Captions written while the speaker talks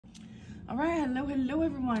All right, hello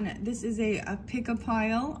everyone. This is a pick a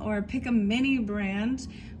pile or a pick a mini brand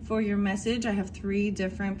for your message. I have 3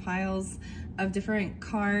 different piles of different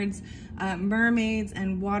cards, mermaids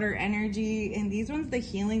and water energy. And these ones, the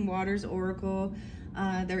Healing Waters Oracle.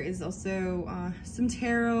 There is also some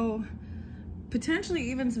tarot, potentially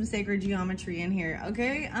even some sacred geometry in here,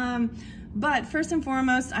 okay? But first and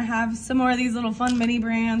foremost, I have some more of these little fun mini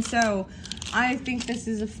brands. So I think this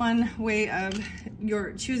is a fun way of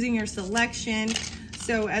choosing your selection.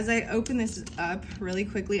 So as I open this up really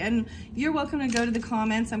quickly, and you're welcome to go to the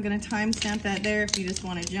comments. I'm gonna timestamp that there if you just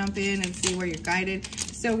wanna jump in and see where you're guided.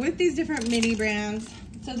 So with these different mini brands,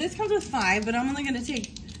 so this comes with 5, but I'm only gonna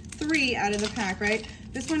take 3 out of the pack, right?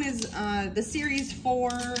 This one is the series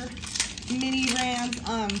 4 mini brands.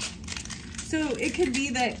 So it could be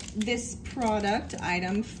that this product,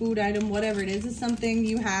 item, food item, whatever it is something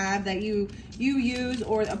you have that you use,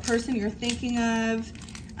 or a person you're thinking of.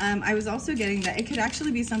 I was also getting that it could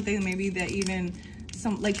actually be something maybe that even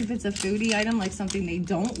like if it's a foodie item, like something they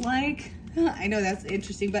don't like. I know that's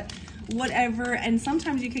interesting, but whatever. And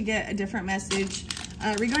sometimes you could get a different message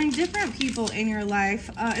regarding different people in your life,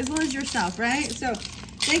 as well as yourself, right? So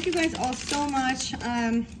thank you guys all so much.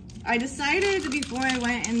 I decided before I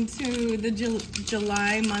went into the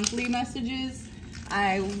July monthly messages,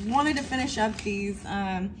 I wanted to finish up these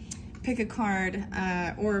pick a card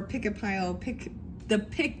or pick a pile, pick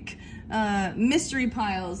mystery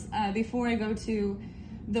piles before I go to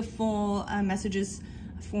the full messages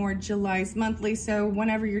for July's monthly. So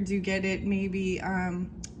whenever you do get it, maybe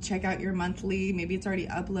check out your monthly. Maybe it's already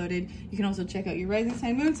uploaded. You can also check out your rising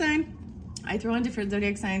sign, moon sign. I throw in different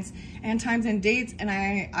zodiac signs and times and dates, and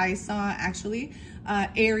I saw actually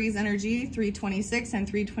Aries energy 326 and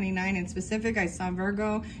 329 in specific. I saw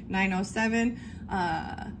Virgo 907,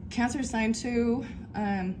 Cancer sign 2,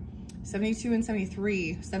 72 and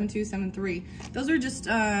 73, 7273. Those are just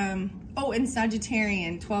oh, and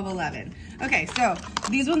Sagittarian 1211. Okay, so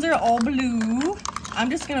these ones are all blue. I'm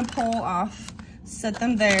just gonna pull off, set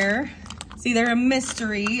them there. See, they're a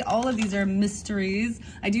mystery. All of these are mysteries.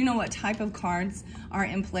 I do know what type of cards are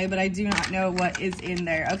in play, but I do not know what is in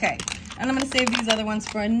there. Okay, and I'm gonna save these other ones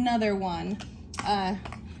for another one. I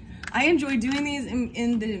enjoy doing these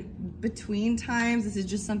in the between times. This is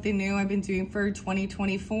just something new I've been doing for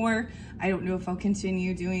 2024. I don't know if I'll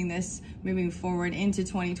continue doing this moving forward into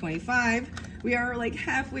 2025. We are like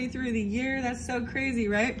halfway through the year. That's so crazy,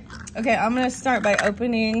 right? Okay, I'm gonna start by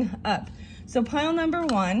opening up. So pile number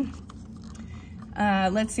 1.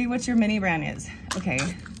 Let's see what your mini brand is. Okay.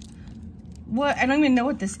 What? I don't even know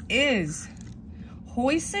what this is.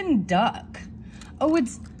 Hoisin duck. Oh,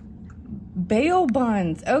 it's bail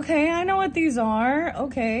buns. Okay, I know what these are.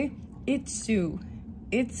 Okay. Itsu.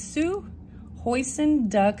 Hoisin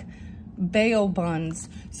duck bail buns.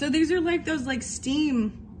 So these are like those like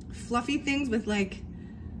steam fluffy things with like,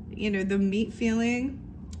 you know, the meat feeling.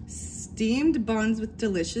 Steamed buns with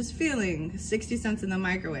delicious feeling. 60 cents in the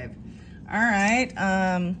microwave. All right,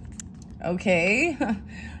 okay,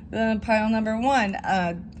 pile number 1.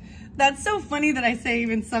 That's so funny that I say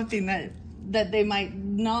even something that they might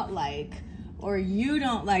not like, or you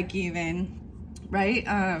don't like even, right?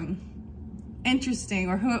 Interesting,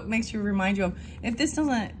 or who it makes you remind you of. If this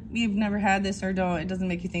doesn't, you've never had this or it doesn't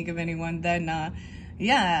make you think of anyone, then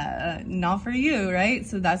yeah, not for you, right?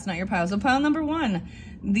 So that's not your pile. So pile number 1,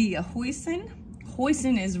 the hoisin.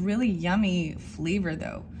 Hoisin is really yummy flavor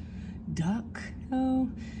though. Duck, oh,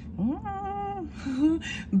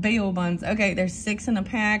 bail buns. Okay, there's 6 in a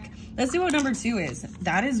pack. Let's see what number 2 is.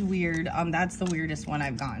 That is weird. That's the weirdest one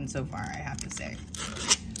I've gotten so far, I have to say.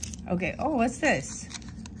 Okay, oh, what's this?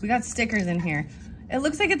 We got stickers in here. It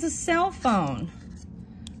looks like it's a cell phone.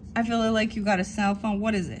 I feel like you got a cell phone.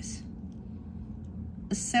 What is this?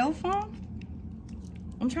 A cell phone?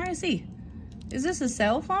 I'm trying to see. Is this a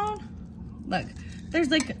cell phone? Look, there's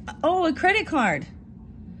like, oh, a credit card.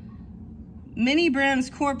 Mini Brand's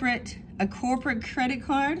a corporate credit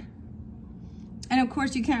card. And of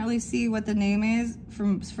course you can't really see what the name is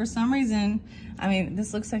for some reason. I mean,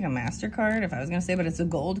 this looks like a MasterCard if I was gonna say, but it's a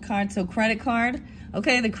gold card, so credit card.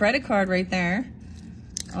 Okay, the credit card right there.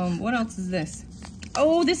 What else is this?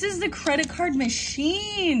 Oh, this is the credit card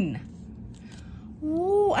machine.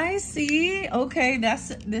 Oh, I see. Okay,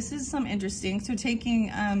 this is some interesting. So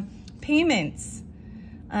taking payments,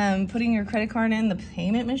 putting your credit card in the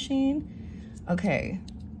payment machine. Okay,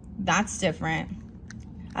 that's different.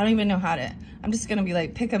 I don't even know how to, I'm just gonna be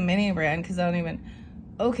like, pick a mini brand because I don't even,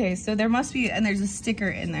 okay, so there must be, and there's a sticker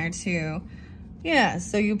in there too. Yeah,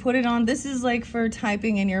 so you put it on, this is like for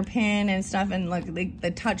typing in your PIN and stuff, and like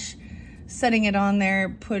the touch setting it on there,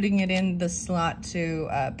 putting it in the slot to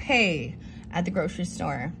pay at the grocery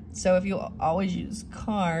store. So if you always use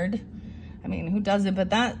card, I mean, who does it? But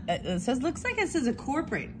that, it says, looks like it says a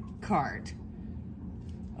corporate card.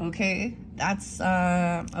 Okay, that's,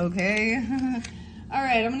 okay. All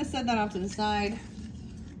right, I'm gonna set that off to the side.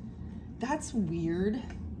 That's weird.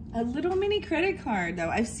 A little mini credit card though.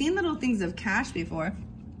 I've seen little things of cash before.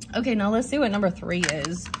 Okay, now let's see what number 3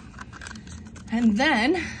 is. And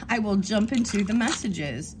then I will jump into the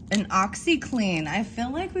messages. An OxyClean. I feel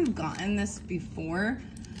like we've gotten this before.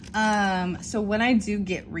 So when I do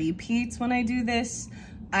get repeats when I do this,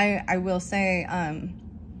 I will say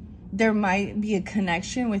there might be a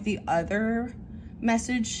connection with the other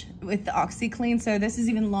message with the OxyClean. So this is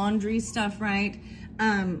even laundry stuff, right?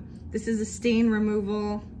 This is a stain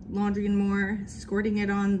removal, laundry and more, squirting it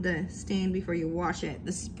on the stain before you wash it,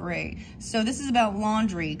 the spray. So this is about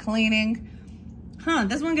laundry, cleaning. Huh,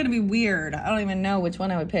 this one's gonna be weird. I don't even know which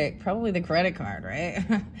one I would pick. Probably the credit card, right?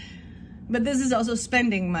 But this is also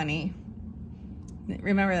spending money.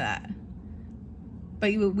 Remember that.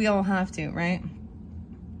 But we all have to, right?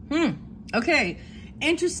 Okay,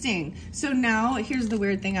 interesting. So now here's the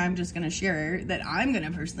weird thing I'm just gonna share that I'm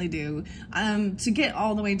gonna personally do to get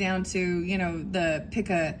all the way down to, you know, the pick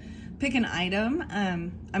an item.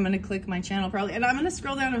 I'm gonna click my channel probably, and I'm gonna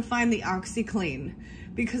scroll down and find the OxyClean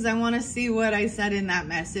because I wanna see what I said in that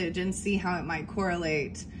message and see how it might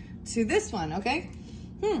correlate to this one, okay?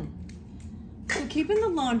 So keeping the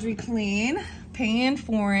laundry clean, paying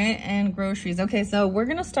for it, and groceries. Okay, so we're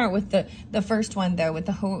gonna start with the first one though, with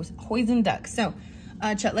the hoisin duck. So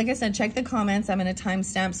like I said, check the comments. I'm gonna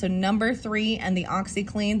timestamp. So number 3 and the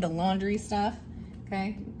OxyClean, the laundry stuff.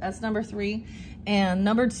 Okay, that's number 3. And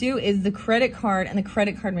number 2 is the credit card and the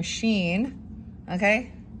credit card machine.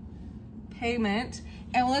 Okay, payment.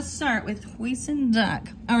 And let's start with hoisin duck.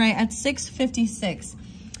 All right, at 6:56.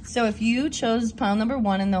 So if you chose pile number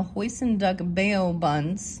 1 in the hoisin duck bail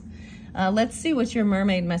buns, let's see what your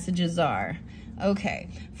mermaid messages are. Okay,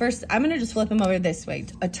 first I'm gonna just flip them over this way.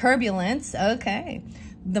 A turbulence, okay.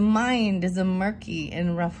 The mind is a murky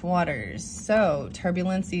in rough waters. So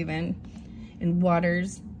turbulence even in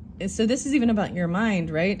waters. So this is even about your mind,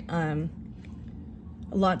 right? A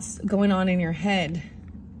lot's going on in your head.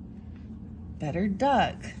 Better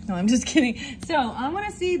duck. No, I'm just kidding. So I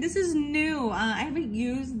wanna see, this is new. I haven't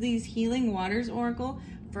used these Healing Waters Oracle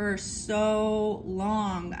for so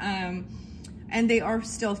long. And they are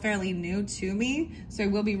still fairly new to me. So I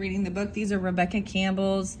will be reading the book. These are Rebecca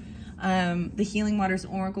Campbell's The Healing Waters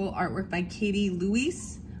Oracle, artwork by Katie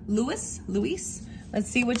Lewis. Let's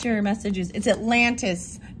see what your message is. It's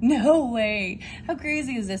Atlantis. No way. How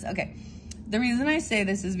crazy is this? Okay. The reason I say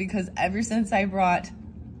this is because ever since I brought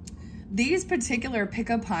these particular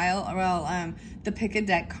pick-a-pile, well, the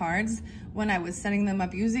pick-a-deck cards, when I was setting them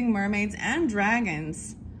up using mermaids and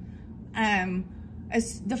dragons,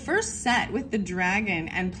 as the first set with the dragon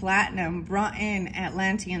and platinum brought in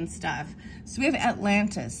Atlantean stuff. So we have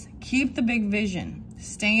Atlantis, keep the big vision,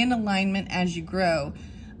 stay in alignment as you grow.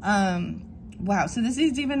 Wow, so this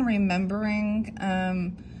is even remembering,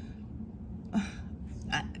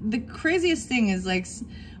 the craziest thing is like,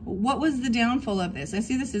 what was the downfall of this? I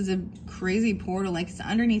see this as a crazy portal, like it's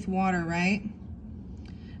underneath water, right?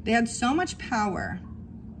 They had so much power.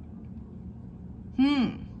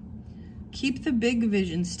 Keep the big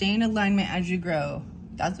vision, stay in alignment as you grow.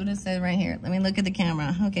 That's what it says right here. Let me look at the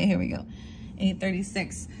camera. Okay, here we go.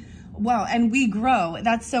 8:36. Wow, and we grow.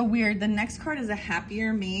 That's so weird. The next card is a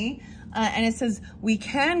happier me. And it says, we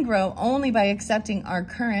can grow only by accepting our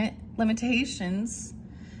current limitations.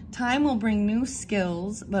 Time will bring new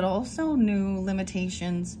skills, but also new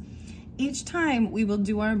limitations. Each time we will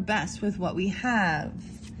do our best with what we have,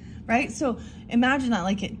 right? So imagine that,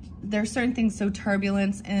 like there's certain things, so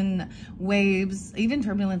turbulence and waves, even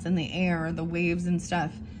turbulence in the air, the waves and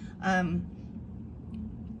stuff.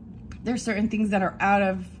 There's certain things that are out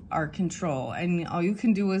of our control, and all you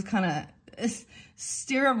can do is kind of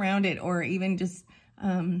steer around it, or even just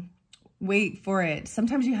wait for it.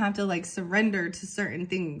 Sometimes you have to like surrender to certain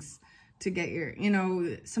things to get your, you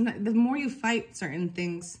know, sometimes the more you fight certain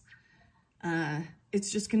things,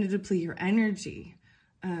 it's just going to deplete your energy.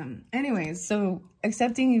 Anyways, so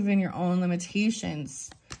accepting even your own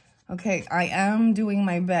limitations. Okay, I am doing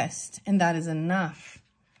my best, and that is enough.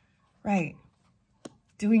 Right.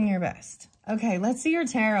 Doing your best. Okay, let's see your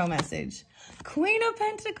tarot message. Queen of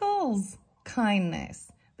Pentacles.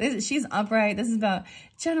 Kindness. She's upright. This is about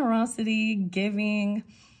generosity, giving,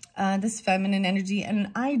 this feminine energy.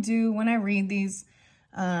 And I do, when I read these,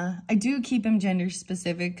 I do keep them gender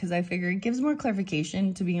specific because I figure it gives more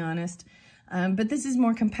clarification, to be honest. But this is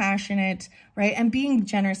more compassionate, right? And being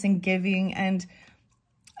generous and giving. And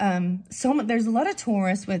there's a lot of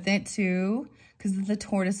Taurus with it too, because the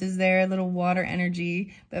tortoise is there, a little water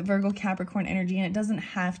energy, but Virgo, Capricorn energy. And it doesn't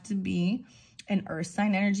have to be an earth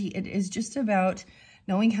sign energy. It is just about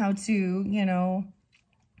knowing how to, you know,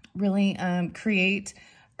 really create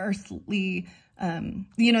earthly,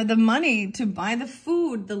 you know, the money to buy the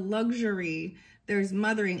food, the luxury. There's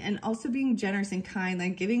mothering, and also being generous and kind,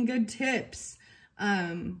 like giving good tips,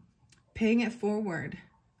 paying it forward,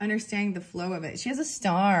 understanding the flow of it. She has a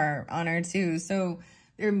star on her too, so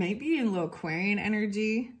there may be a little Aquarian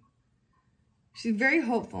energy. She's very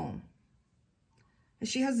hopeful.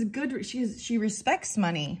 She has a good, she respects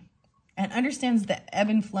money and understands the ebb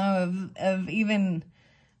and flow of even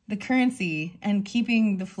the currency and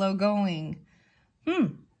keeping the flow going.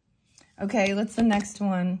 Okay, let's the next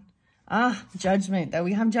one. Judgment, though.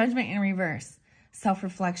 We have judgment in reverse.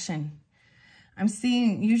 Self-reflection. I'm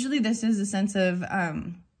seeing, usually this is a sense of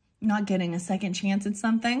not getting a second chance at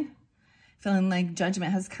something. Feeling like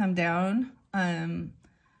judgment has come down. There's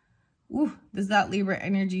that Libra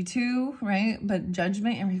energy too, right? But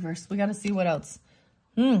judgment in reverse. We got to see what else.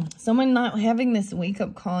 Someone not having this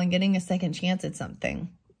wake-up call and getting a second chance at something.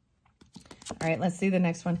 All right, let's see the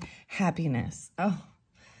next one. Happiness. Oh,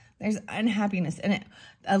 there's unhappiness in it.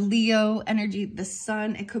 A Leo energy, the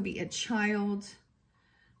sun. It could be a child.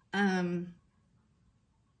 Wow,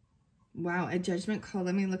 a judgment call.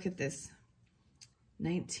 Let me look at this.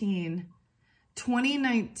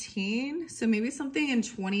 2019. So maybe something in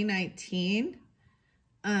 2019.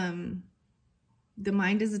 The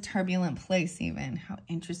mind is a turbulent place even. How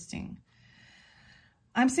interesting.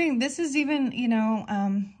 I'm saying this is even, you know,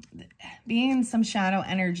 being in some shadow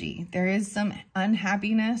energy. There is some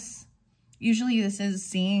unhappiness. Usually this is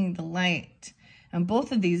seeing the light. And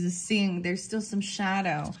both of these is seeing there's still some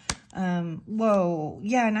shadow. Whoa.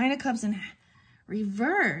 Yeah, Nine of Cups in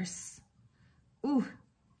reverse. Ooh.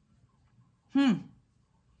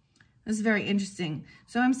 That's very interesting.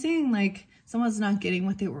 So I'm seeing like someone's not getting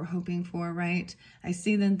what they were hoping for, right? I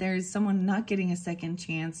see that there's someone not getting a second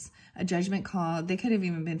chance, a judgment call. They could have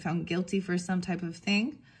even been found guilty for some type of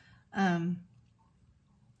thing.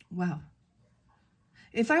 Wow.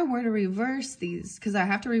 If I were to reverse these, because I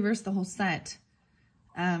have to reverse the whole set,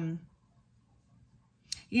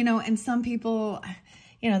 you know, and some people,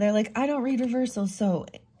 you know, they're like, I don't read reversals. So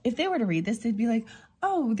if they were to read this, they'd be like,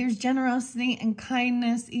 oh, there's generosity and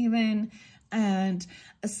kindness even, and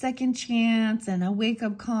a second chance and a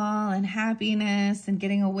wake-up call and happiness and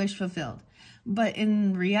getting a wish fulfilled. But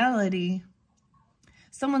in reality,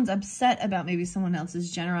 someone's upset about maybe someone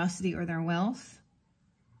else's generosity or their wealth.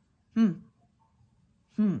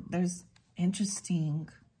 There's interesting.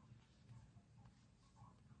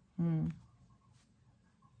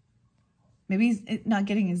 Maybe it's not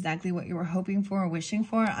getting exactly what you were hoping for or wishing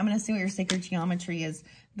for. I'm going to see what your sacred geometry is.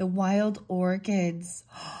 The wild orchids.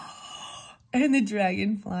 And the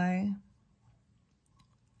dragonfly.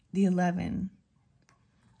 The 11.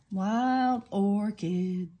 Wild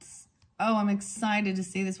orchids. Oh, I'm excited to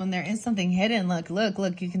see this one. There is something hidden. Look.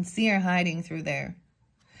 You can see her hiding through there.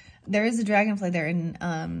 There is a dragonfly there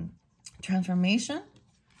in transformation.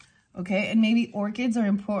 Okay, and maybe orchids are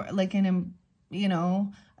important, like in, you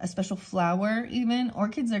know, a special flower even.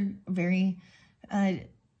 Orchids are very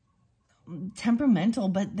temperamental,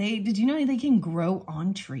 but did you know they can grow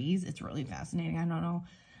on trees? It's really fascinating. I don't know,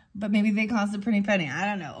 but maybe they cost a pretty penny. I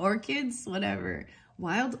don't know. Orchids, whatever.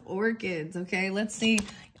 Wild orchids. Okay, let's see.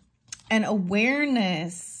 And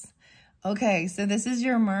awareness. Okay, so this is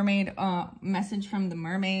your mermaid message from the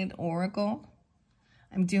Mermaid Oracle.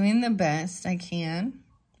 I'm doing the best I can,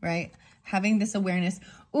 right? Having this awareness.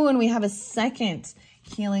 Oh, and we have a second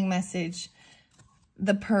healing message.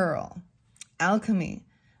 The Pearl. Alchemy.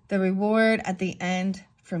 The reward at the end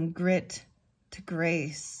from grit to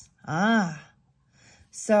grace.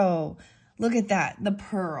 So look at that. The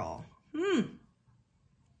pearl.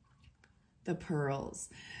 The pearls.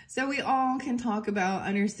 So we all can talk about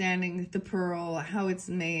understanding the pearl, how it's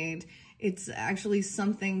made. It's actually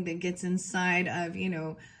something that gets inside of, you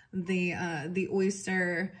know, the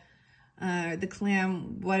oyster, the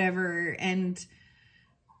clam, whatever, and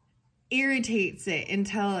irritates it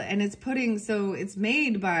and it's putting, so it's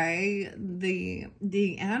made by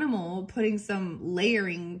the animal putting some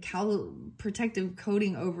layering protective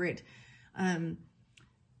coating over it,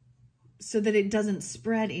 so that it doesn't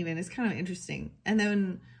spread even. It's kind of interesting. And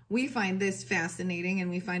then we find this fascinating,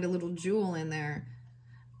 and we find a little jewel in there.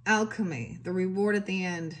 Alchemy, the reward at the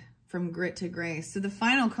end from grit to grace. So the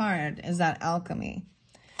final card is that alchemy.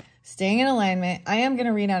 Staying in alignment. I am going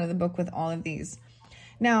to read out of the book with all of these.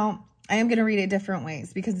 Now, I am going to read it different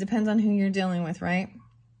ways because it depends on who you're dealing with, right?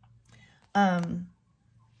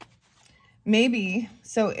 Maybe,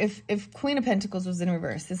 so if Queen of Pentacles was in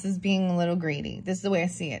reverse, this is being a little greedy. This is the way I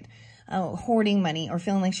see it. Hoarding money or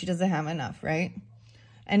feeling like she doesn't have enough, right?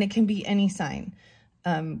 And it can be any sign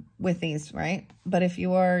with these, right? But if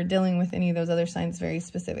you are dealing with any of those other signs, very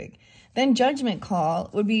specific. Then Judgment Call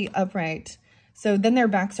would be upright. So then their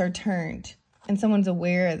backs are turned and someone's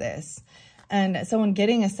aware of this. And someone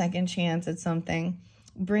getting a second chance at something,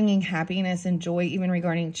 bringing happiness and joy, even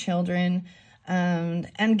regarding children,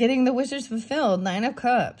 and getting the wishes fulfilled. 9 of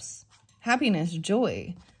Cups, happiness,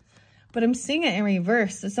 joy. But I'm seeing it in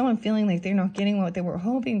reverse. So someone feeling like they're not getting what they were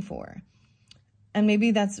hoping for. And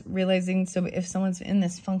maybe that's realizing, so if someone's in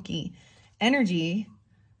this funky energy,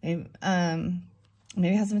 maybe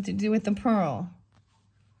it has something to do with the pearl.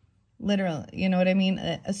 Literally, you know what I mean?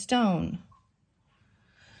 A stone.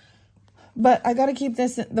 But I got to keep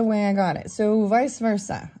this the way I got it. So vice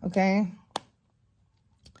versa, okay?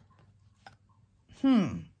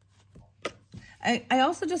 I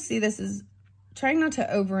also just see this as trying not to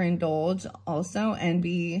overindulge also and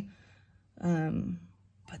be,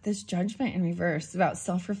 but this Judgment in reverse about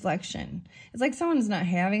self-reflection. It's like someone's not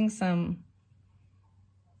having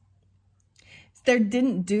they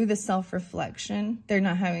didn't do the self-reflection. They're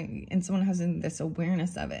not having, and someone has this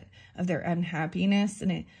awareness of it, of their unhappiness.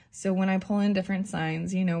 And so when I pull in different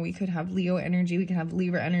signs, you know, we could have Leo energy, we could have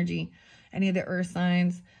Libra energy, any of the earth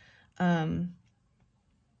signs. Let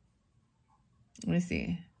me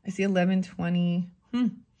see. I see 1120.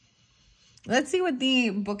 Let's see what the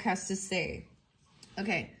book has to say.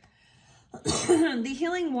 Okay. The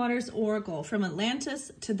Healing Waters Oracle, from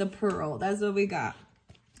Atlantis to the Pearl. That's what we got.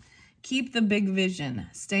 Keep the big vision.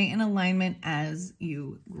 Stay in alignment as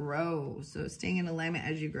you grow. So staying in alignment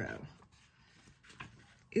as you grow.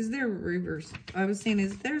 Is there reverse? I was saying,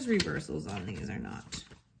 there's reversals on these or not?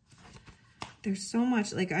 There's so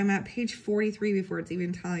much. Like, I'm at page 43 before it's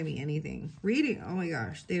even telling me anything. Reading. Oh my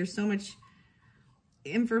gosh. There's so much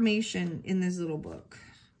information in this little book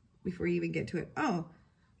before you even get to it. Oh,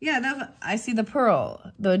 yeah. I see the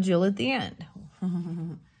pearl, the jewel at the end.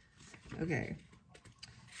 Okay.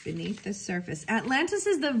 Beneath the surface. Atlantis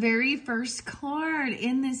is the very first card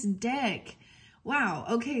in this deck. Wow.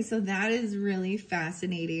 Okay, so that is really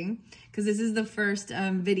fascinating because this is the first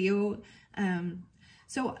video.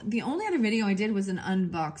 So the only other video I did was an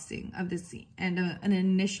unboxing of this and an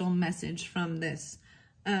initial message from this.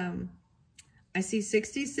 I see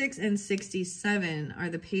 66 and 67 are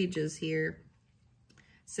the pages here.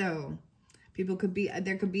 So people could be,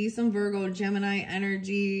 there could be some Virgo, Gemini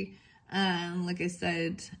energy. Like I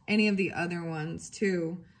said, any of the other ones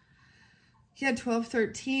too. Yeah, 12,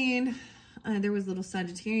 13. There was little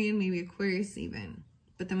Sagittarian, maybe Aquarius even.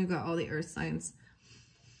 But then we've got all the earth signs.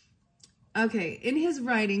 Okay, in his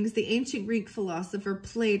writings, the ancient Greek philosopher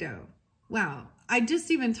Plato. Wow, I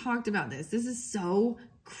just even talked about this. This is so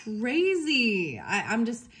crazy. I'm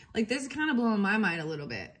just, like, this is kind of blowing my mind a little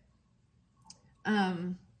bit.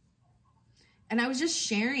 And I was just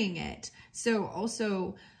sharing it. So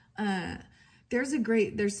also... there's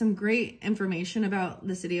some great information about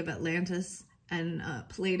the city of Atlantis and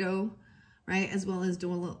Plato, right? As well as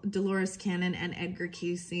Dolores Cannon and Edgar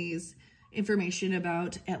Cayce's information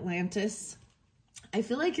about Atlantis. I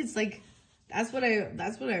feel like it's like, that's what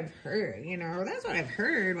I've heard, you know, that's what I've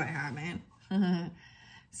heard what happened.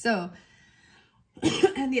 So,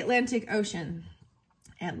 and the Atlantic Ocean,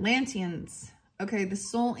 Atlanteans. Okay, the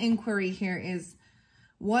soul inquiry here is,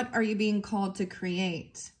 what are you being called to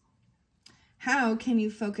create? How can you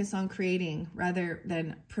focus on creating rather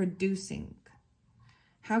than producing?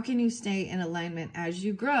 How can you stay in alignment as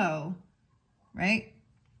you grow, right?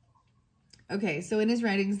 Okay, so in his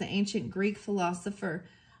writings, the ancient Greek philosopher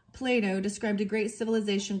Plato described a great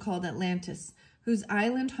civilization called Atlantis, whose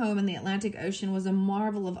island home in the Atlantic Ocean was a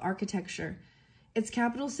marvel of architecture. Its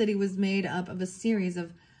capital city was made up of a series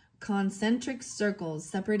of concentric circles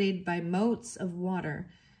separated by moats of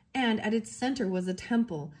water, and at its center was a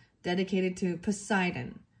temple dedicated to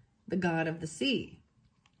Poseidon, the god of the sea.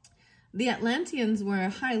 The Atlanteans were a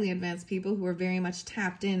highly advanced people who were very much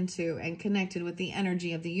tapped into and connected with the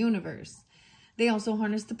energy of the universe. They also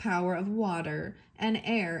harnessed the power of water and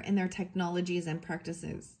air in their technologies and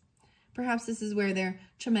practices. Perhaps this is where their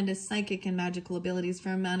tremendous psychic and magical abilities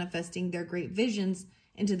for manifesting their great visions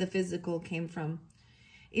into the physical came from.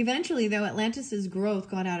 Eventually, though, Atlantis' growth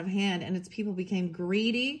got out of hand and its people became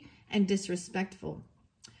greedy and disrespectful.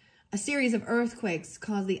 A series of earthquakes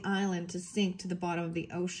caused the island to sink to the bottom of the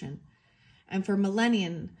ocean. And for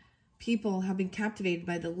millennia, people have been captivated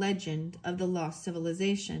by the legend of the lost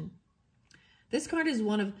civilization. This card is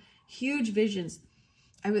one of huge visions.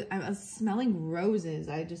 I was smelling roses.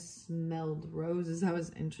 I just smelled roses. That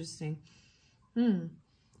was interesting. I'm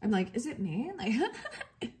like, is it me? Like,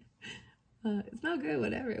 it smelled good,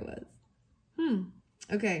 whatever it was.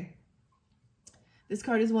 Okay. This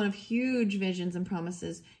card is one of huge visions and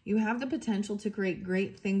promises. You have the potential to create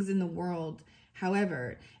great things in the world.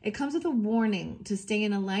 However, it comes with a warning to stay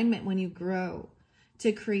in alignment when you grow,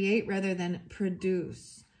 to create rather than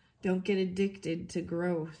produce. Don't get addicted to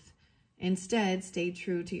growth. Instead, stay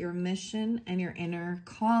true to your mission and your inner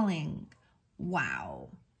calling. Wow.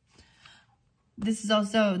 This is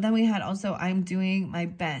also, then we had also, I'm doing my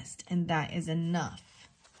best, and that is enough.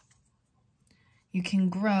 You can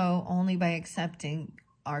grow only by accepting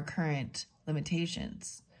our current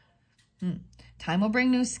limitations. Time will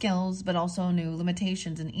bring new skills, but also new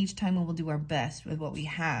limitations, and each time we will do our best with what we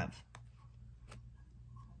have.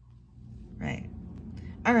 Right.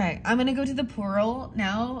 All right, I'm going to go to the Pearl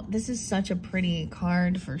now. This is such a pretty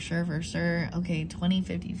card, for sure, for sure. Okay,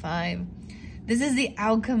 2055. This is the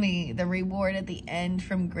alchemy, the reward at the end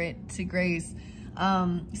from grit to grace.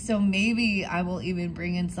 So maybe I will even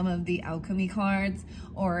bring in some of the alchemy cards,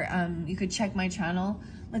 or you could check my channel.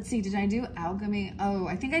 Let's see, did I do alchemy? Oh,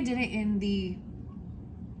 I think I did it in the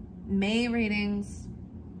May readings.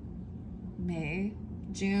 May,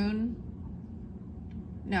 June.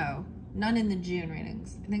 No, none in the June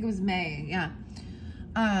readings. I think it was May, yeah.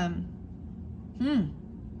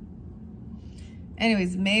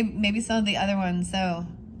 Anyways, maybe some of the other ones. So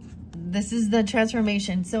this is the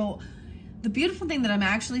transformation. So the beautiful thing that I'm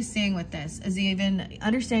actually seeing with this is even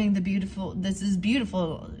understanding the beautiful, this is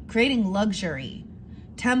beautiful, creating luxury,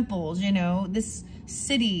 temples, you know, this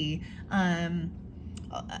city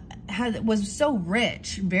was so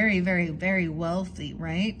rich, very, very, very wealthy,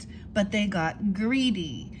 right? But they got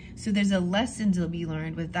greedy. So there's a lesson to be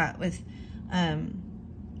learned with that, with, you know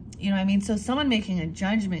what I mean? So someone making a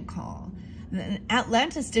judgment call.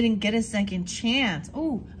 Atlantis didn't get a second chance.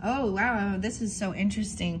 Oh, wow, this is so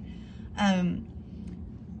interesting.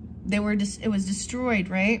 It was destroyed,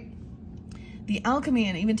 right? The alchemy,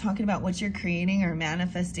 and even talking about what you're creating or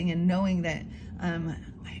manifesting, and knowing that,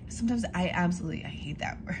 sometimes I hate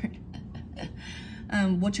that word.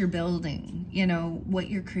 What you're building, you know, what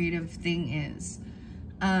your creative thing is.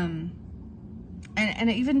 And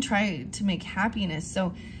I even try to make happiness.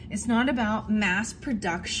 So it's not about mass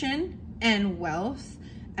production and wealth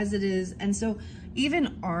as it is. And so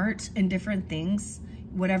even art and different things,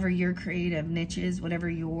 whatever your creative niches, whatever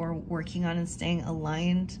you're working on and staying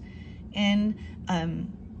aligned in,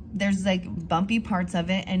 there's like bumpy parts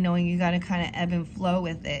of it, and knowing you got to kind of ebb and flow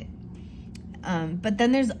with it. But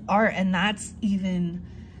then there's art, and that's even,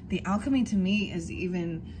 the alchemy to me is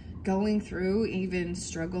even going through even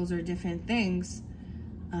struggles or different things,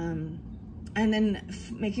 and then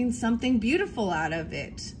making something beautiful out of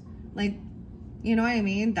it. Like, you know what I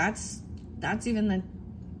mean? That's even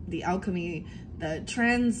the alchemy, the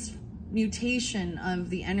transmutation of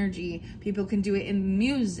the energy. People can do it in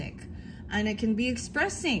music, and it can be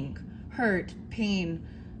expressing hurt, pain,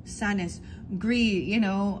 sadness, greed, you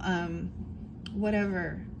know,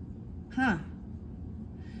 whatever.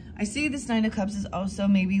 I see this Nine of Cups is also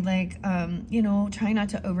maybe like, you know, trying not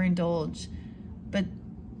to overindulge, but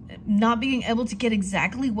not being able to get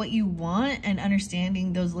exactly what you want, and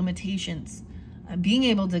understanding those limitations, being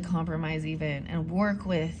able to compromise even, and work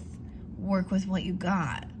with what you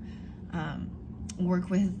got, work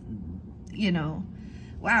with, you know,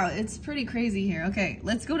 wow, it's pretty crazy here. Okay,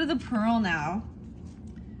 let's go to the Pearl now.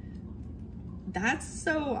 That's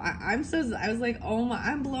so, I was like, oh my,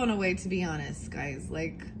 I'm blown away, to be honest, guys.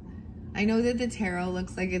 Like, I know that the tarot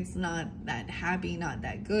looks like it's not that happy, not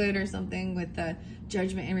that good or something, with the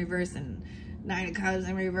Judgment in reverse and Nine of Cups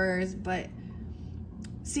in reverse, but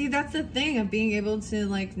see, that's the thing of being able to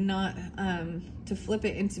like not, to flip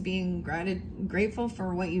it into being grateful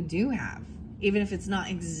for what you do have, even if it's not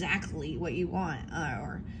exactly what you want,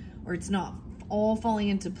 or it's not all falling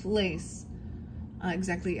into place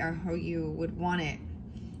exactly how you would want it.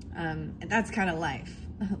 And that's kind of life,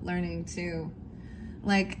 learning to,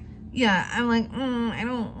 like, yeah, I'm like, I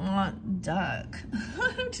don't want duck.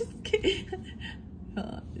 I'm just kidding.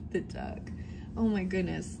 Oh, the duck. Oh my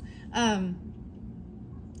goodness. But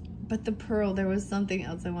the Pearl, there was something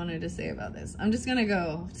else I wanted to say about this. I'm just gonna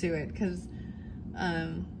go to it because,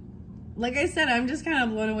 like I said, I'm just kind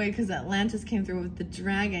of blown away because Atlantis came through with the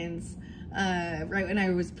dragons right when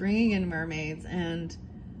I was bringing in mermaids, and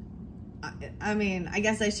I mean, I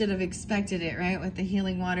guess I should have expected it, right, with the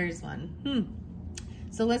Healing Waters one.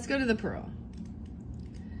 So let's go to the Pearl.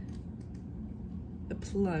 The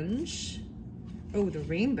Plunge. Oh, the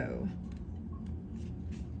Rainbow.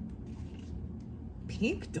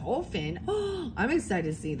 pink dolphin. Oh, I'm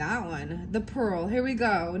excited to see that one. The pearl. Here we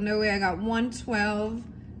go. No way. I got 112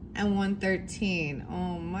 and 113.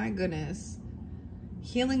 Oh my goodness.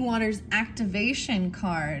 Healing Waters activation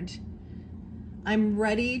card. I'm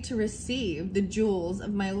ready to receive the jewels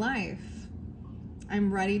of my life.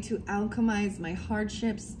 I'm ready to alchemize my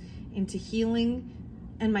hardships into healing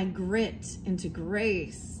and my grit into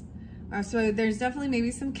grace. So there's definitely maybe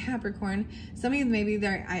some Capricorn. Some of you maybe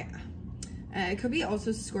there, it could be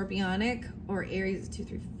also Scorpionic or Aries 2,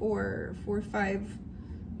 3, 4, 4, 5.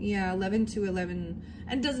 Yeah, 11 to 11.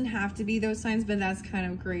 And it doesn't have to be those signs, but that's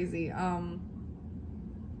kind of crazy. I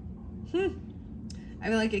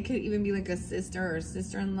feel like it could even be like a sister or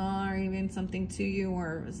sister-in-law or even something to you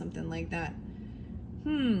or something like that.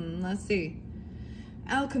 Let's see.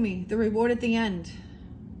 Alchemy, the reward at the end.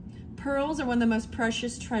 Pearls are one of the most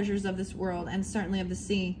precious treasures of this world and certainly of the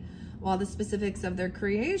sea. While the specifics of their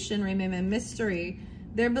creation remain a mystery,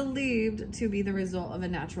 they're believed to be the result of a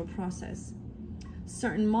natural process.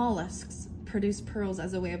 Certain mollusks produce pearls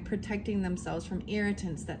as a way of protecting themselves from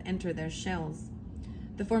irritants that enter their shells.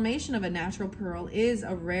 The formation of a natural pearl is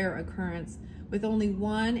a rare occurrence, with only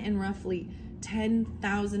one in roughly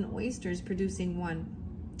 10,000 oysters producing one.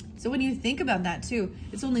 So when you think about that too,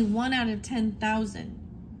 it's only 1 out of 10,000.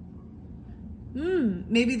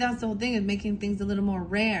 Maybe that's the whole thing, is making things a little more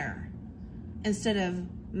rare instead of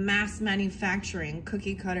mass manufacturing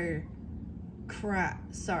cookie cutter crap.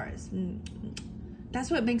 Sorry.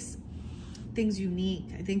 That's what makes things unique.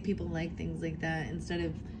 I think people like things like that instead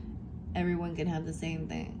of everyone can have the same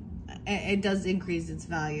thing. It does increase its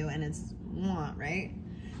value and its want, right?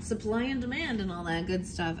 Supply and demand and all that good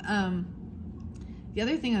stuff. The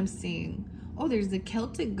other thing I'm seeing, oh, there's the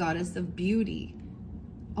Celtic goddess of beauty.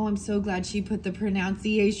 Oh, I'm so glad she put the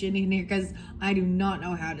pronunciation in here because I do not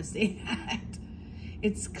know how to say that.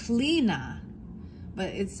 It's Clina, but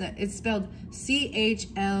it's spelled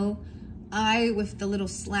C-H-L-I with the little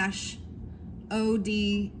slash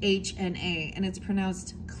O-D-H-N-A, and it's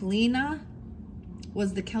pronounced Clina.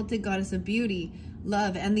 Was the Celtic goddess of beauty,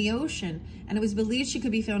 love, and the ocean, and it was believed she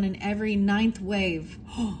could be found in every 9th wave.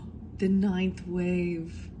 Oh, the 9th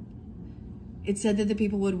wave. It said that the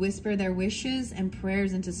people would whisper their wishes and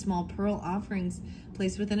prayers into small pearl offerings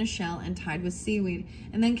placed within a shell and tied with seaweed,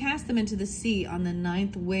 and then cast them into the sea on the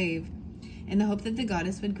 9th wave in the hope that the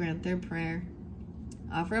goddess would grant their prayer.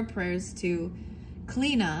 Offer up prayers to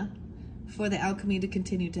Clina for the alchemy to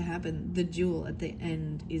continue to happen. The jewel at the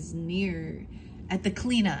end is near. At the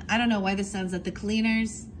Clina. I don't know why this sounds at the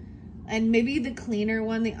cleaners. And maybe the cleaner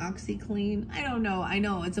one, the OxyClean. I don't know. I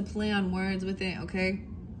know it's a play on words with it, okay?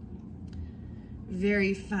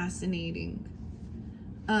 Very fascinating.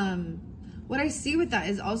 What I see with that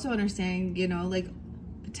is also understanding, you know, like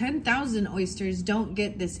 10,000 oysters don't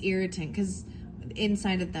get this irritant because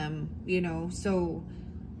inside of them, you know, so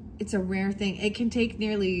it's a rare thing. It can take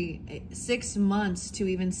nearly 6 months to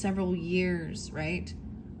even several years, right,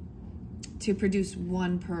 to produce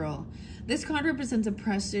one pearl. This card represents a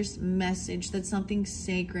precious message that something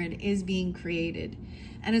sacred is being created,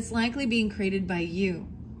 and it's likely being created by you.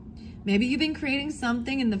 Maybe you've been creating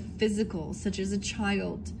something in the physical, such as a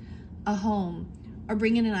child, a home, or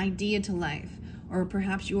bringing an idea to life. Or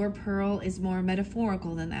perhaps your pearl is more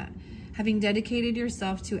metaphorical than that, having dedicated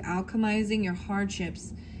yourself to alchemizing your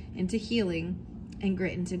hardships into healing and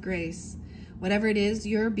grit into grace. Whatever it is,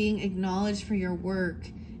 you're being acknowledged for your work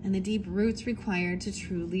and the deep roots required to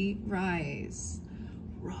truly rise.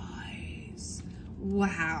 Rise.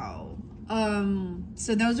 Wow.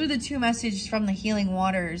 So those are the 2 messages from the Healing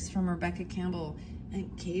Waters from Rebecca Campbell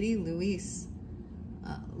and Katie Lewis.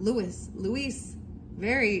 Lewis,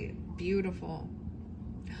 very beautiful.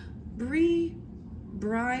 Bri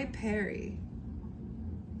Perry.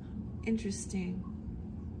 Interesting.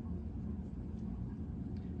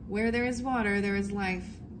 Where there is water, there is life.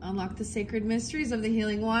 Unlock the sacred mysteries of the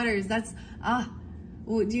Healing Waters. That's,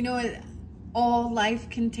 do you know what all life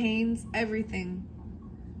contains? Everything.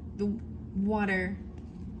 The water.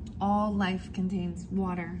 All life contains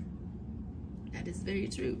water. That is very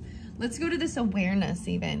true. Let's go to this awareness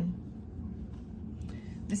even.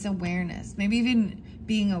 This awareness. Maybe even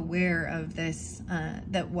being aware of this,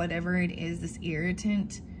 that whatever it is, this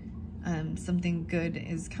irritant, something good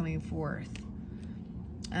is coming forth.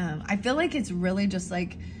 I feel like it's really just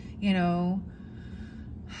like, you know,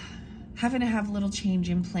 having to have a little change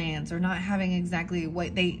in plans or not having exactly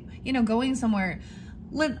what they, you know, going somewhere.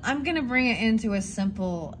 I'm going to bring it into a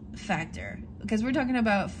simple factor because we're talking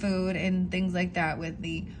about food and things like that with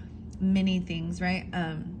the mini things, right?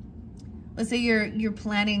 Let's say you're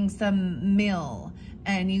planning some meal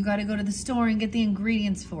and you got to go to the store and get the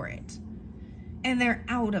ingredients for it. and they're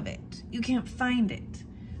out of it. You can't find it.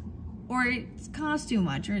 Or it's cost too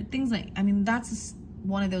much, or things like, I mean, that's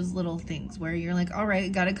one of those little things where you're like, all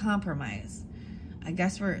right, gotta compromise. I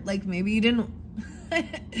guess we're like, maybe you didn't,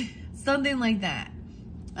 something like that.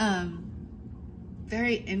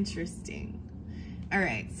 Very interesting. All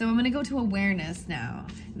right, so I'm gonna go to awareness now.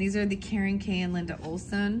 These are the Karen K and Linda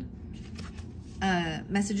Olson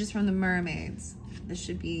messages from the mermaids. This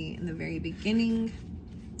should be in the very beginning.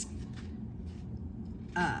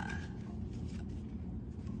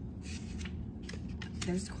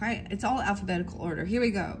 There's quite, it's all alphabetical order. Here we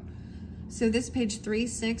go. So this page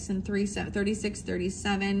 36 and 36,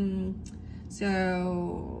 37.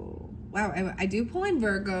 So, wow, I do pull in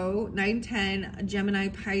Virgo, 9, 10, Gemini,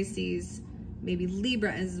 Pisces, maybe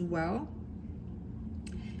Libra as well.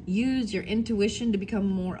 Use your intuition to become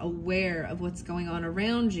more aware of what's going on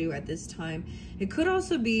around you at this time. It could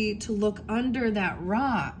also be to look under that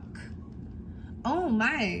rock. Oh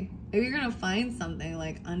my, maybe you're gonna find something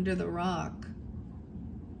like under the rock.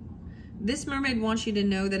 This mermaid wants you to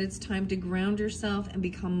know that it's time to ground yourself and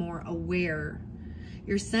become more aware.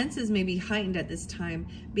 Your senses may be heightened at this time.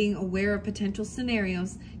 Being aware of potential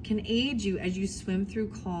scenarios can aid you as you swim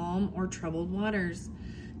through calm or troubled waters.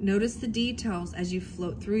 Notice the details as you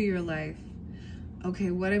float through your life.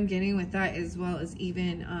 Okay, what I'm getting with that as well is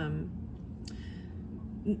even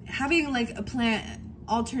having like a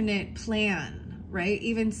alternate plan, right?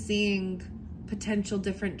 Even seeing potential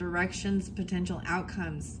different directions, potential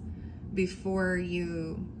outcomes before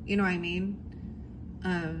you know what I mean?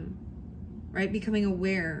 Right? Becoming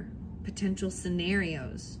aware, potential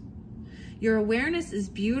scenarios. Your awareness is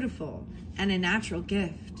beautiful and a natural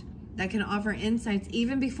gift that can offer insights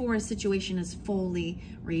even before a situation has fully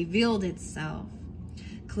revealed itself.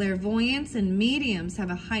 Clairvoyants and mediums have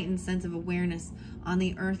a heightened sense of awareness on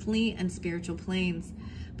the earthly and spiritual planes.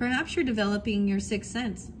 Perhaps you're developing your sixth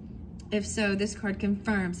sense. If so, this card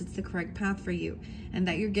confirms it's the correct path for you and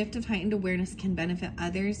that your gift of heightened awareness can benefit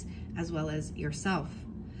others as well as yourself.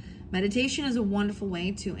 Meditation is a wonderful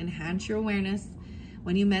way to enhance your awareness.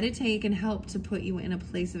 When you meditate, it can help to put you in a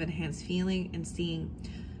place of enhanced feeling and seeing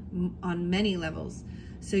on many levels.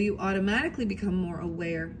 So you automatically become more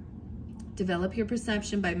aware. Develop your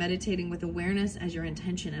perception by meditating with awareness as your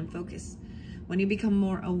intention and focus. When you become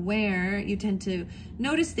more aware, you tend to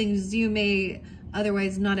notice things you may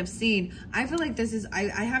otherwise not have seen. I feel like this is, I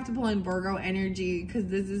have to pull in Virgo energy because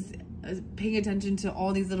this is paying attention to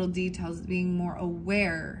all these little details, being more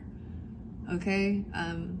aware. Okay?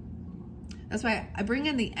 That's why I bring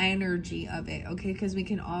in the energy of it, okay? Because we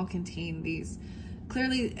can all contain these.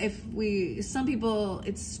 Clearly, if some people,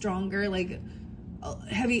 it's stronger, like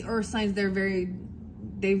heavy earth signs,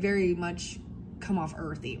 they very much come off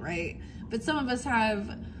earthy, right? But some of us have,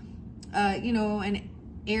 you know, an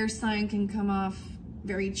air sign can come off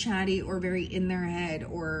very chatty or very in their head,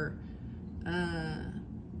 or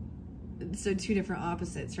so two different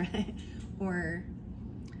opposites, right? Or,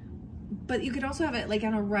 but you could also have it like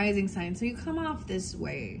on a rising sign, so you come off this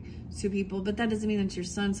way to people, but that doesn't mean that's your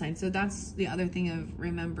sun sign. So that's the other thing of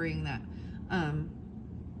remembering that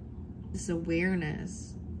this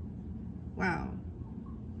awareness. Wow.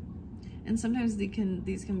 And sometimes these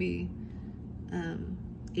can be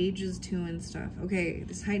ages too and stuff. Okay,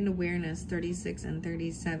 this heightened awareness, 36 and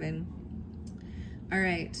 37. All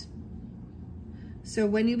right. So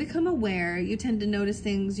when you become aware, you tend to notice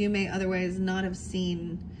things you may otherwise not have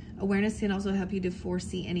seen. Awareness can also help you to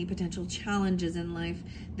foresee any potential challenges in life,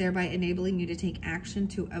 thereby enabling you to take action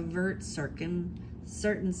to avert certain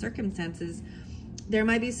circumstances. There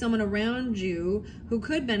might be someone around you who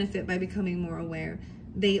could benefit by becoming more aware.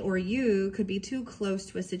 They or you could be too close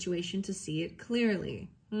to a situation to see it clearly.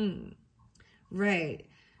 Right.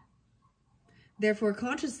 Therefore,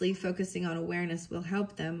 consciously focusing on awareness will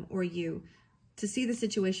help them or you to see the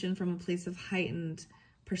situation from a place of heightened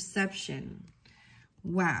perception.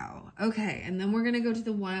 Wow. Okay. And then we're going to go to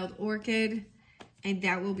the wild orchid, and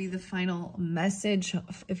that will be the final message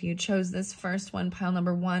if you chose this first one, pile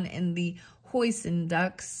number 1 in the Hoisin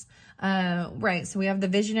ducks. Right. So we have the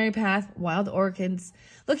visionary path, wild orchids.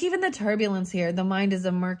 Look, even the turbulence here. The mind is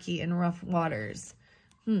a murky and rough waters.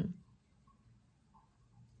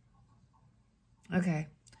 Okay.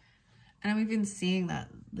 And I'm even seeing that,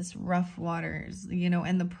 this rough waters, you know,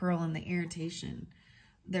 and the pearl and the irritation.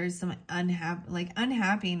 There's some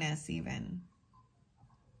unhappiness even.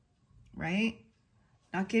 Right?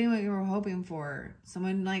 Not getting what you were hoping for.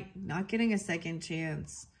 Someone like not getting a second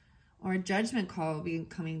chance. Or a judgment call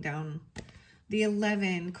coming down. The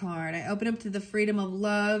 11 card. I open up to the freedom of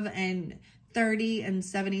love and 30 and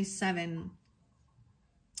 77.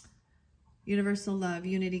 Universal love,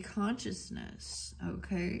 unity, consciousness.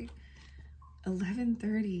 Okay.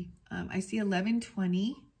 11:30. I see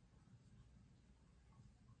 11:20.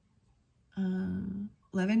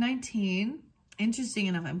 11:19. Interesting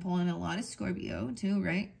enough, I'm pulling a lot of Scorpio too,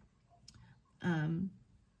 right? And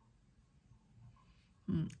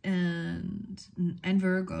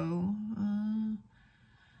Virgo.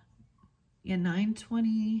 Yeah,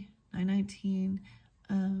 9:20, 9:19.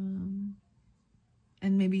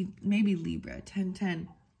 And maybe Libra, 10:10.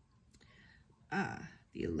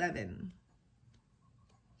 The 11.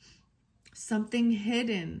 Something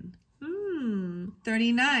hidden.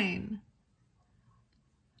 39.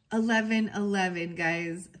 11:11,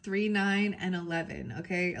 guys. 3, 9, and 11.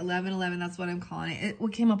 Okay, 11:11. That's what I'm calling it.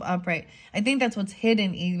 What came up upright? I think that's what's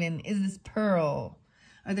hidden. Even is this pearl,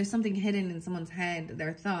 or there's something hidden in someone's head.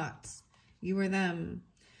 Their thoughts. You or them.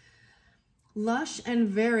 Lush and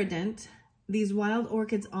verdant. These wild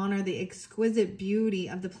orchids honor the exquisite beauty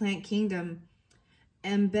of the plant kingdom.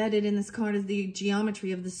 Embedded in this card is the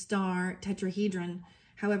geometry of the star tetrahedron.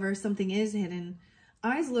 However, something is hidden.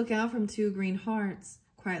 Eyes look out from 2 green hearts,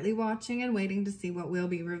 quietly watching and waiting to see what will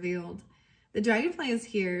be revealed. The dragonfly is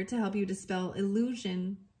here to help you dispel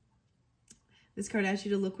illusion. This card asks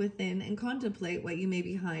you to look within and contemplate what you may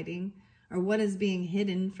be hiding or what is being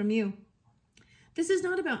hidden from you. This is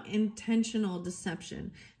not about intentional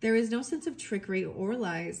deception. There is no sense of trickery or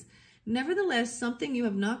lies. Nevertheless, something you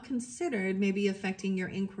have not considered may be affecting your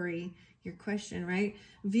inquiry, your question, right?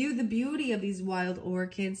 View the beauty of these wild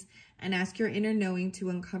orchids and ask your inner knowing to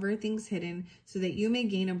uncover things hidden so that you may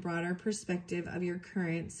gain a broader perspective of your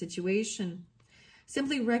current situation.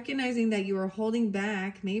 Simply recognizing that you are holding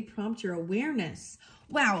back may prompt your awareness.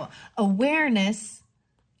 Wow, awareness.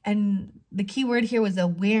 And the key word here was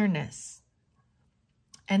awareness.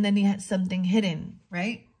 And then you had something hidden,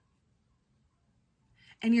 right?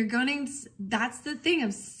 And you're going to, that's the thing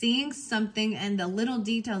of seeing something and the little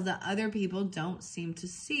details that other people don't seem to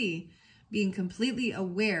see. Being completely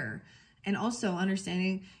aware and also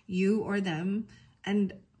understanding you or them.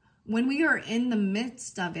 And when we are in the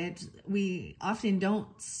midst of it, we often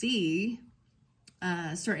don't see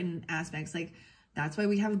certain aspects. Like, that's why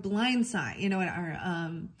we have blind sight, you know,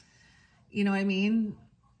 you know what I mean?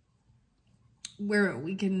 Where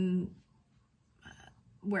we can,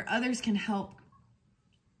 where others can help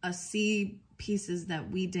us see pieces that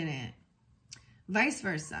we didn't. Vice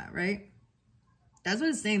versa, right? That's what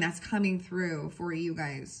it's saying. That's coming through for you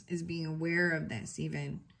guys, is being aware of this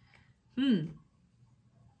even.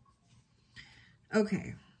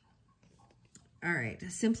 Okay. All right.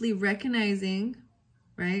 Simply recognizing,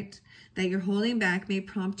 right, that you're holding back may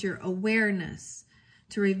prompt your awareness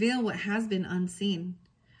to reveal what has been unseen.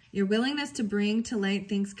 Your willingness to bring to light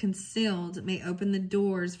things concealed may open the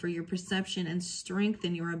doors for your perception and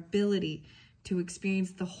strengthen your ability to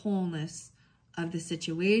experience the wholeness of the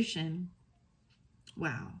situation.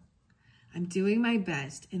 Wow. I'm doing my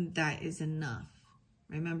best, and that is enough.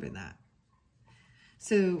 Remember that.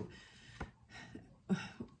 So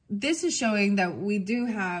this is showing that we do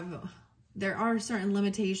have, there are certain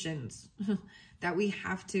limitations that we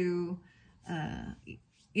have to,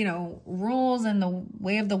 you know, rules and the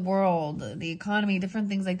way of the world, the economy, different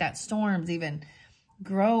things like that, storms even,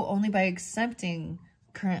 grow only by accepting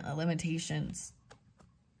current limitations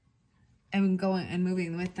and going and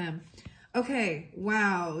moving with them. Okay,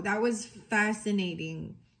 wow, that was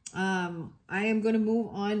fascinating. I am going to move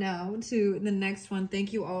on now to the next one.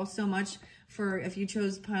 Thank you all so much for, if you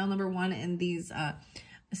chose pile number 1 in these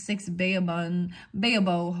 6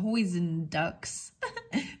 Bayabo Hoisin ducks.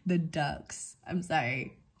 The ducks. I'm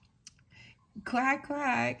sorry. Quack,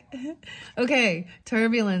 quack. Okay,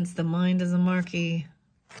 turbulence. The mind is a marquee.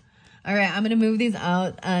 All right, I'm going to move these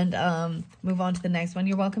out and move on to the next one.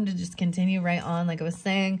 You're welcome to just continue right on, like I was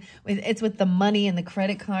saying. It's with the money and the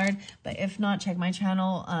credit card. But if not, check my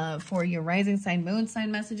channel for your rising sign, moon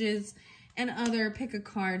sign messages, and other pick a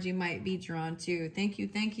card you might be drawn to. Thank you,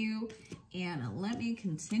 thank you. And let me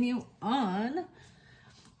continue on.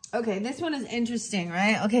 Okay, this one is interesting,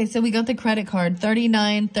 right? Okay, so we got the credit card,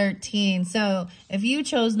 3913. So if you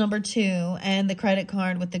chose number 2 and the credit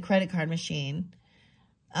card with the credit card machine,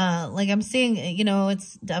 like I'm seeing, you know,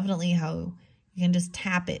 it's definitely how you can just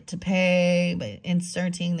tap it to pay, but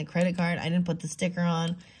inserting the credit card. I didn't put the sticker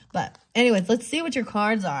on. But anyways, let's see what your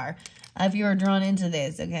cards are if you're drawn into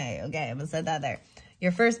this. Okay, I'm going to set that there.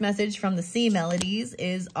 Your first message from the Sea Melodies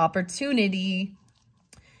is opportunity.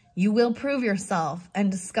 You will prove yourself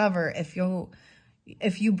and discover if you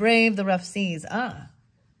brave the rough seas.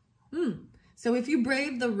 So if you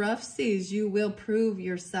brave the rough seas, you will prove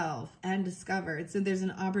yourself and discover. So there's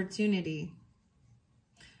an opportunity.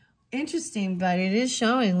 interesting, but it is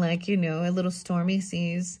showing like, you know, a little stormy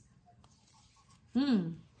seas.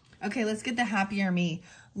 Okay, let's get the happier me.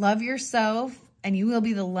 Love yourself and you will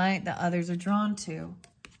be the light that others are drawn to.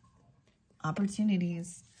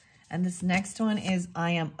 Opportunities. And this next one is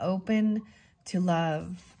I am open to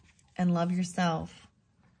love, and love yourself,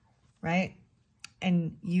 right?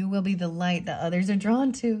 And you will be the light that others are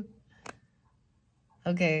drawn to.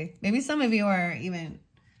 Okay, maybe some of you are even,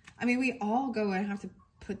 I mean, we all go and have to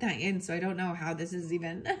put that in, so I don't know how this is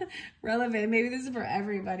even relevant. Maybe this is for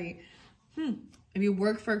everybody. If you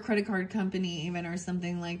work for a credit card company even, or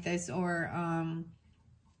something like this, or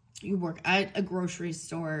you work at a grocery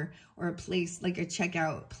store or a place, like a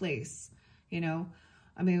checkout place, you know,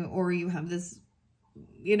 I mean, or you have this,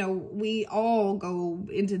 you know, we all go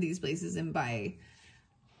into these places and buy,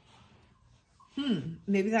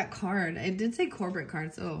 maybe that card, it did say corporate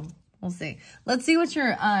card, so we'll see. Let's see what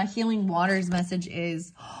your Healing Waters message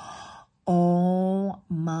is. Oh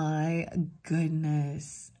my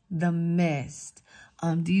goodness, the mist.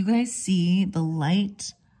 Do you guys see the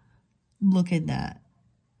light? Look at that.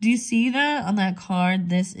 Do you see that on that card?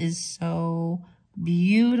 This is so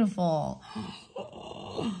beautiful.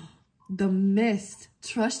 The mist.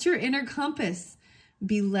 Trust your inner compass.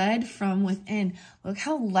 Be led from within. Look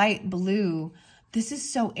how light blue. This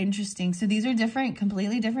is so interesting. So these are different,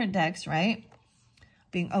 completely different decks, right?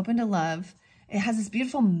 Being open to love. It has this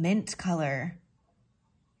beautiful mint color.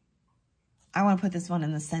 I want to put this one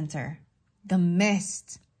in the center. The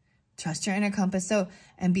mist. Trust your inner compass. So,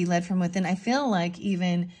 and be led from within. I feel like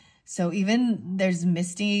even there's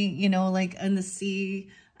misty, you know, like in the sea.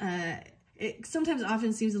 It sometimes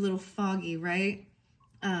often seems a little foggy, right?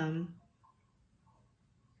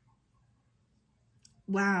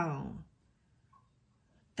 Wow.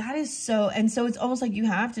 That is so, and so it's almost like you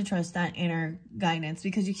have to trust that inner guidance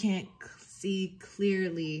because you can't see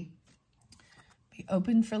clearly. Be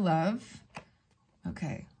open for love.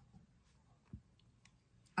 Okay.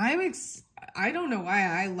 I don't know why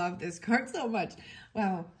I love this card so much.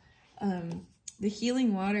 Wow. The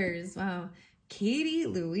Healing Waters. Wow. Katie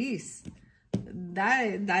Louise.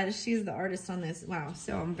 She's the artist on this. Wow.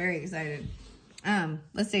 So I'm very excited.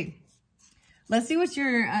 Let's see. Let's see what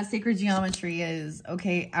your sacred geometry is.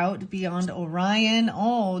 Okay. Out beyond Orion.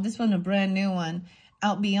 Oh, this one, a brand new one.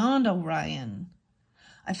 Out beyond Orion.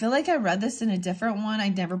 I feel like I read this in a different one. I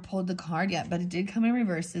never pulled the card yet, but it did come in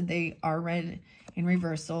reverse. They are read in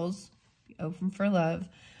reversals. Be open for love.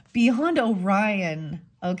 Beyond Orion.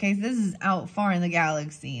 Okay, so this is out far in the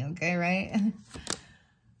galaxy. Okay, right?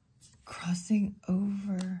 Crossing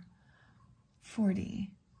over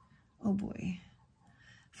 40. Oh boy.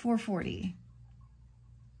 440.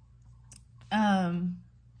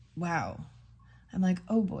 Wow. I'm like,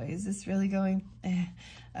 oh boy, is this really going?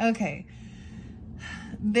 Okay.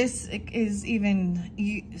 This is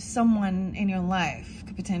even someone in your life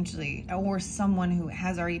could potentially, or someone who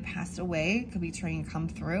has already passed away could be trying to come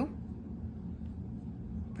through.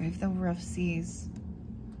 Brave the rough seas.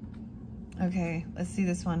 Okay, let's see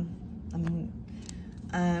this one.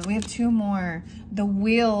 We have two more. The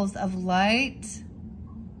Wheels of Light.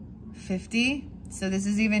 50. So this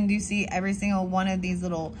is even, do you see every single one of these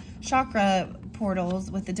little chakra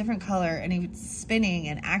portals with a different color, and it's spinning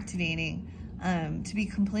and activating to be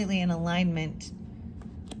completely in alignment.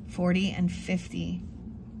 40 and 50.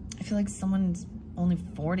 I feel like someone's only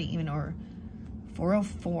 40 even, or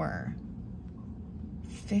 404.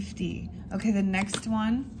 50. Okay, the next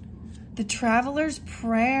one. The Traveler's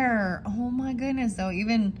Prayer. Oh my goodness, though.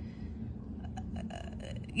 Even,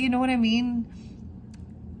 you know what I mean?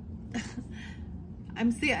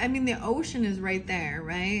 I mean, the ocean is right there,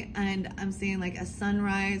 right? And I'm seeing like a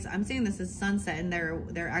sunrise. I'm seeing this as sunset, and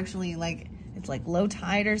they're actually like, it's like low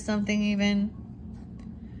tide or something even.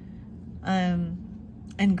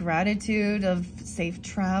 And gratitude of safe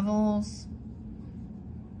travels.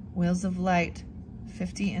 Wheels of Light,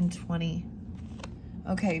 50 and 20.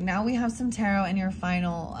 Okay, now we have some tarot in your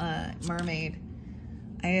final mermaid.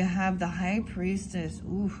 I have the High Priestess.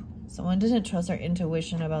 Ooh, someone didn't trust their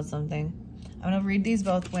intuition about something. I'm going to read these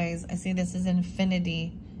both ways. I see this is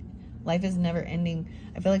infinity. Life is never ending.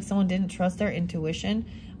 I feel like someone didn't trust their intuition,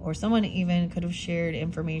 or someone even could have shared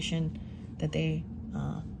information that they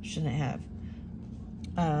shouldn't have.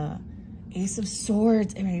 Ace of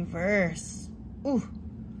Swords in reverse. Ooh.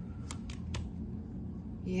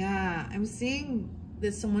 Yeah, I'm seeing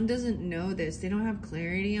that someone doesn't know this. They don't have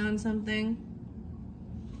clarity on something.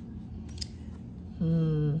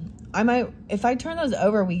 If I turn those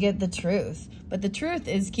over, we get the truth. But the truth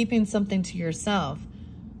is keeping something to yourself.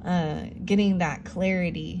 Getting that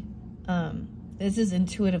clarity. This is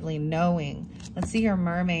intuitively knowing. Let's see your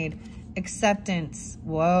mermaid. Acceptance.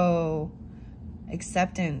 Whoa.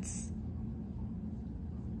 Acceptance.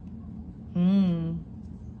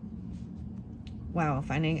 Wow,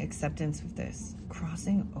 finding acceptance with this.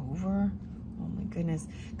 Crossing over. Oh my goodness.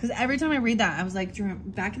 Because every time I read that, I was like,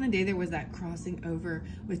 back in the day, there was that crossing over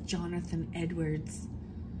with Jonathan Edwards.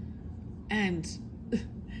 And,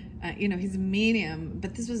 you know, he's a medium.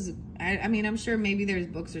 But this was, I mean, I'm sure maybe there's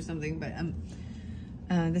books or something. But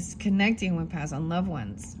this connecting with past on loved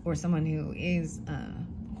ones. Or someone who is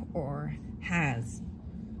or has.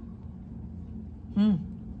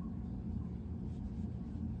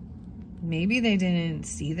 Maybe they didn't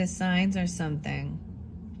see the signs or something.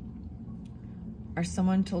 Or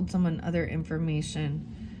someone told someone other information.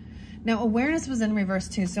 Now, awareness was in reverse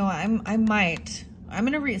too, so I'm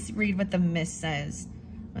going to read what the mist says.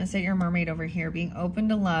 I'm going to say your mermaid over here. Being open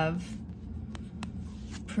to love.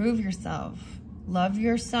 Prove yourself. Love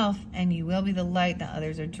yourself, and you will be the light that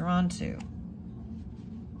others are drawn to.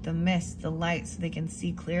 The mist, the light, so they can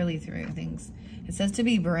see clearly through things. It says to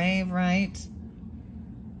be brave, right?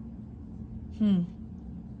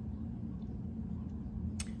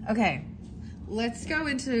 Okay, let's go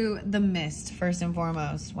into the mist first and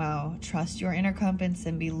foremost. Wow, trust your inner compass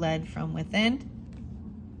and be led from within.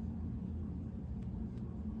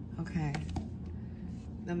 Okay,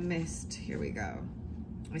 the mist, here we go.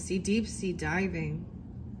 I see deep sea diving,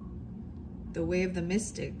 the way of the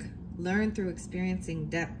mystic, learn through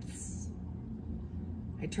experiencing depths.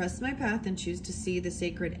 I trust my path and choose to see the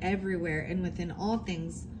sacred everywhere, and within all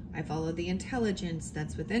things I follow the intelligence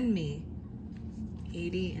that's within me.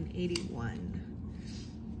 80 and 81.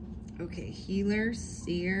 Okay, healer,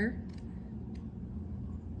 seer.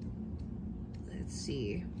 Let's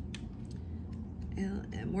see.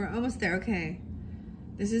 LM, we're almost there, okay.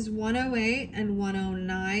 This is 108 and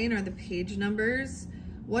 109 are the page numbers.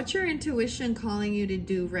 What's your intuition calling you to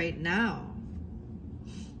do right now?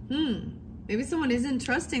 Maybe someone isn't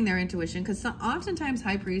trusting their intuition, because oftentimes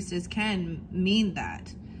High Priestess can mean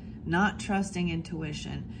that. Not trusting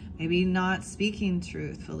intuition, maybe not speaking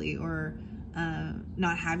truthfully, or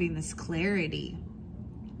not having this clarity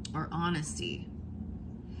or honesty,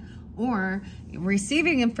 or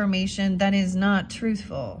receiving information that is not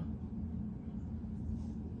truthful.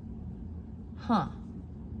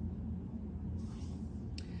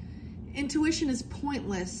 Intuition is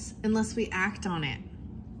pointless unless we act on it,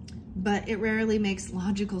 but it rarely makes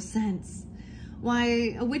logical sense.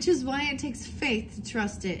 Which is why it takes faith to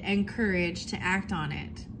trust it and courage to act on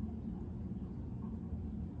it.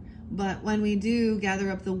 But when we do gather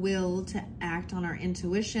up the will to act on our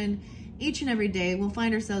intuition, each and every day we'll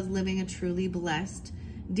find ourselves living a truly blessed,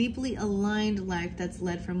 deeply aligned life that's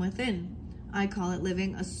led from within. I call it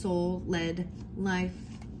living a soul-led life.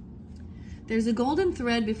 There's a golden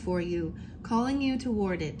thread before you, calling you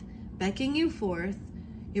toward it, beckoning you forth.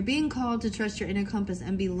 You're being called to trust your inner compass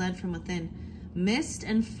and be led from within. Mist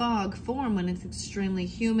and fog form when it's extremely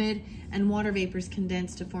humid, and water vapors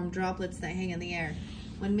condense to form droplets that hang in the air.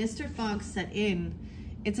 When mist or fog set in,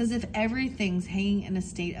 it's as if everything's hanging in a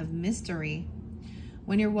state of mystery.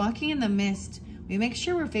 When you're walking in the mist, we make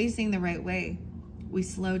sure we're facing the right way. We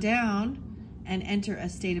slow down and enter a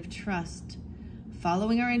state of trust.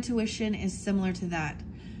 Following our intuition is similar to that.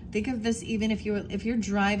 Think of this even if you're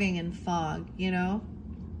driving in fog, you know?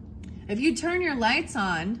 If you turn your lights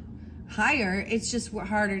on higher, it's just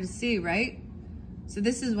harder to see, right? So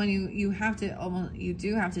this is when you do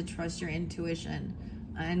have to trust your intuition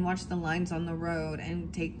and watch the lines on the road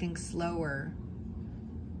and take things slower.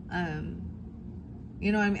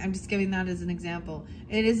 You know, I'm just giving that as an example.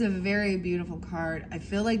 It is a very beautiful card. I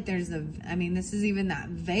feel like there's this is even that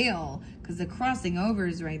veil, because the crossing over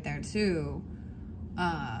is right there too.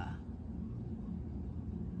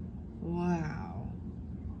 Wow.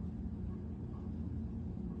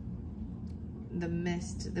 The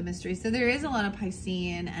mist, the mystery. So there is a lot of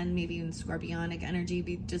Piscean and maybe even Scorpionic energy,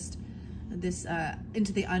 be just this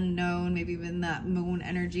into the unknown, maybe even that moon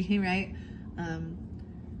energy, right?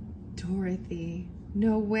 Dorothy.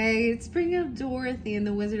 No way. It's bringing up Dorothy in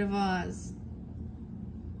The Wizard of Oz.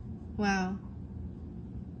 Wow.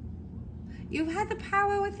 You've had the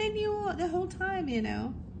power within you the whole time, you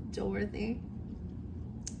know, Dorothy.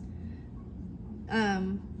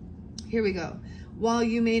 Here we go. While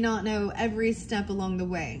you may not know every step along the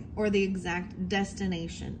way or the exact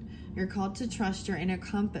destination, you're called to trust your inner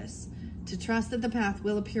compass, to trust that the path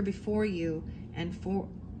will appear before you and for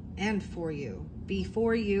you.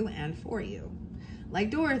 Before you and for you.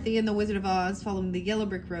 Like Dorothy in The Wizard of Oz following the yellow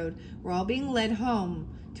brick road, we're all being led home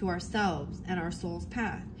to ourselves and our soul's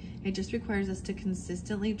path. It just requires us to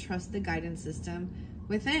consistently trust the guidance system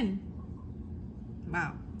within.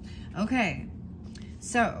 Wow. Okay.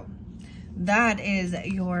 So that is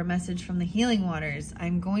your message from the healing waters.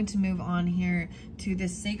 I'm going to move on here to the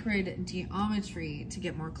sacred geometry to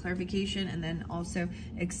get more clarification, and then also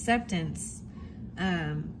acceptance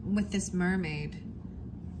with this mermaid.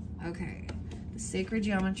 Okay, the sacred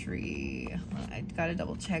geometry. I gotta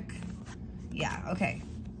double check. Yeah, okay.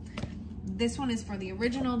 This one is for the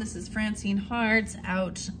original. This is Francine Hart's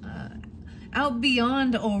out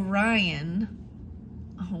beyond Orion.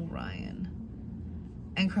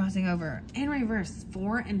 And crossing over in reverse,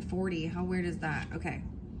 4 and 40. How weird is that? Okay.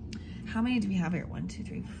 How many do we have here? 1, 2,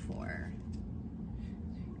 3, 4.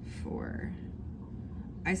 4.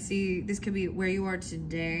 I see this could be where you are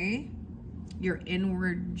today, your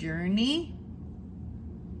inward journey,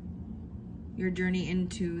 your journey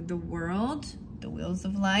into the world, the wheels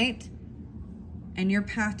of light, and your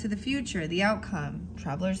path to the future, the outcome,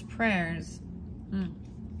 traveler's prayers.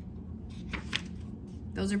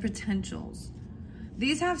 Those are potentials.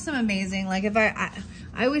 These have some amazing, like if I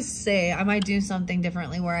always say I might do something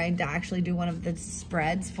differently where I actually do one of the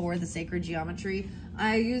spreads for the sacred geometry.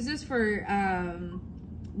 I use this for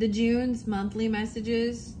the June's monthly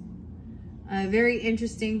messages. Very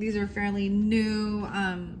interesting. These are fairly new.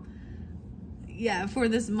 Yeah, for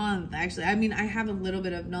this month, actually. I mean, I have a little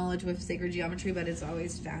bit of knowledge with sacred geometry, but it's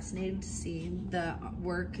always fascinating to see the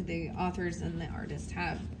work the authors and the artists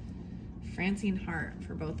have. Francine Hart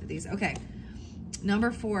for both of these. Okay.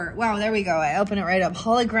 Number 4. Wow, there we go. I open it right up.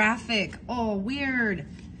 Holographic. Oh, weird.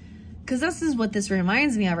 Because this is what this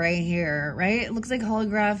reminds me of right here, right? It looks like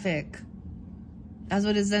holographic. That's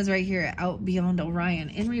what it says right here. Out beyond Orion.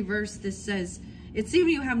 In reverse, this says, it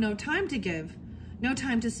seems you have no time to give, no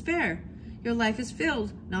time to spare. Your life is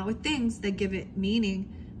filled, not with things that give it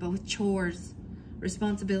meaning, but with chores,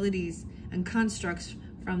 responsibilities, and constructs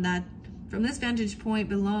from this vantage point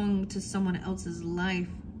belong to someone else's life.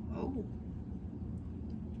 Oh.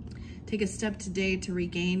 Take a step today to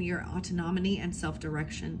regain your autonomy and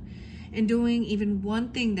self-direction. In doing even one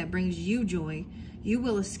thing that brings you joy, you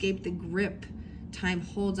will escape the grip time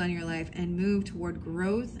holds on your life and move toward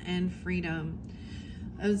growth and freedom.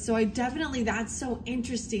 So I definitely, that's so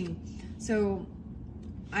interesting. So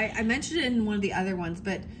I mentioned it in one of the other ones,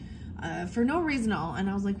 but for no reason at all. And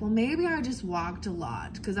I was like, well, maybe I just walked a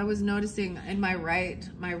lot, because I was noticing in my right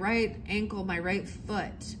ankle, my right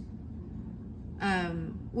foot,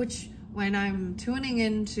 which when I'm tuning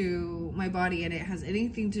into my body and it has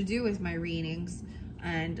anything to do with my readings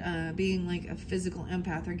and being like a physical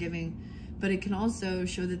empath or giving, but it can also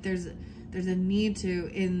show that there's a need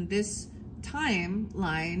to, in this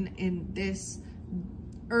timeline, in this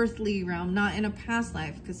earthly realm, not in a past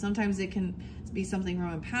life, because sometimes it can be something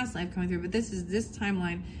from a past life coming through, but this is this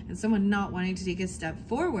timeline and someone not wanting to take a step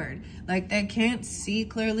forward, like they can't see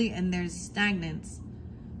clearly and there's stagnance.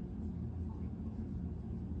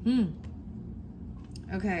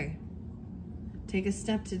 Okay, take a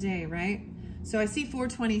step today, right? So I see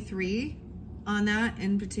 423 on that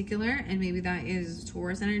in particular, and maybe that is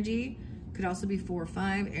Taurus energy. Could also be 4 or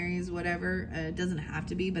 5, Aries, whatever. It doesn't have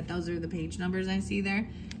to be, but those are the page numbers I see there.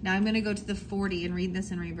 Now I'm gonna go to the 40 and read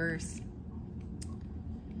this in reverse.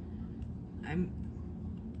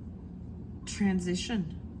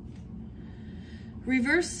 Transition.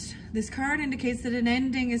 Reverse, this card indicates that an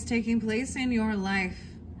ending is taking place in your life.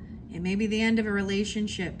 It may be the end of a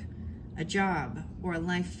relationship, a job, or a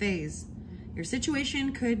life phase. Your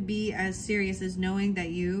situation could be as serious as knowing that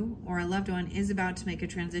you or a loved one is about to make a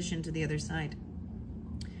transition to the other side.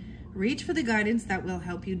 Reach for the guidance that will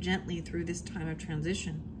help you gently through this time of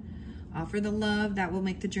transition. Offer the love that will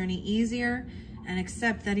make the journey easier, and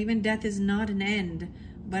accept that even death is not an end,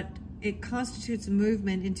 but it constitutes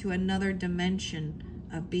movement into another dimension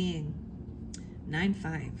of being.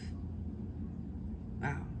 9-5.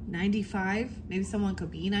 Wow. 95. Maybe someone could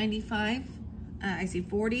be 95. I see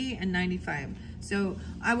 40 and 95. So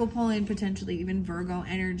I will pull in potentially even Virgo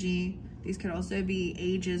energy. These could also be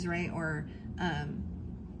ages, right? Or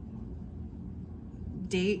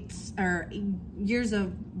dates or years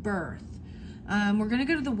of birth. We're going to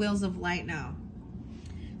go to the wheels of light now.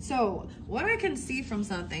 So what I can see from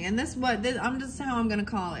something, and I'm just how I'm going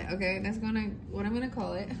to call it. Okay. That's what I'm going to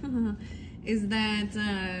call it is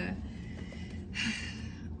that,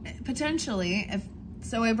 potentially,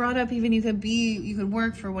 so I brought up even you could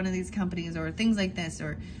work for one of these companies or things like this,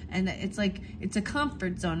 and it's like, it's a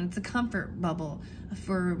comfort zone. It's a comfort bubble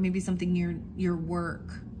for maybe something your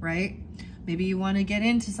work, right? Maybe you want to get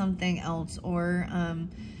into something else, or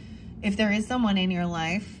if there is someone in your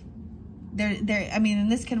life I mean,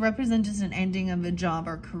 and this could represent just an ending of a job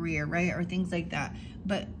or career, right? Or things like that.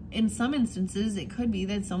 But in some instances, it could be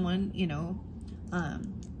that someone, you know,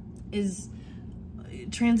 is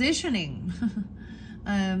transitioning,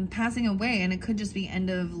 passing away, and it could just be end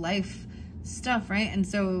of life stuff, right? And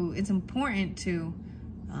so it's important to,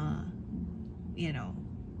 you know,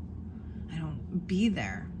 I don't be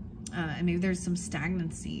there. And maybe there's some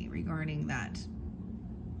stagnancy regarding that.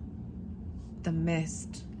 The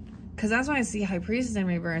mist. Because that's why I see High Priestess in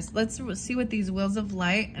reverse. Let's see what these Wheels of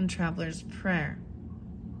Light and Traveler's Prayer.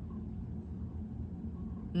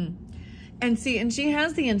 And see, and she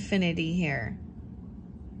has the infinity here.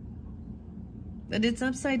 But it's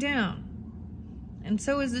upside down. And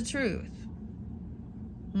so is the truth.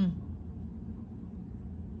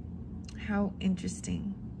 How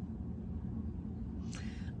interesting.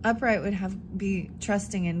 Upright would be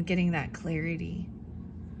trusting and getting that clarity.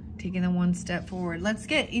 Taking the one step forward. Let's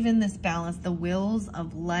get even this balance. The Wheels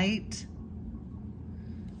of Light.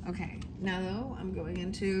 Okay. Now, though, I'm going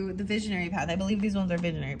into the visionary path. I believe these ones are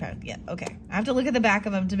visionary path. Yeah, okay. I have to look at the back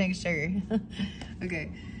of them to make sure.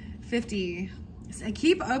 Okay. 50. So I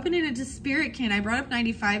keep opening it to Spirit Can. I brought up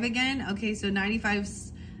 95 again. Okay, so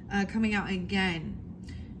 95's coming out again.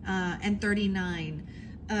 And 39.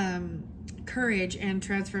 Courage and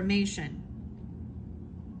transformation.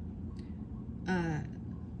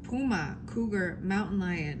 Puma, cougar, mountain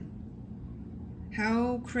lion.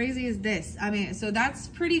 How crazy is this? I mean, so that's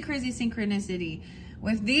pretty crazy synchronicity.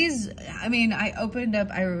 With these, I mean, I opened up,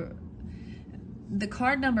 the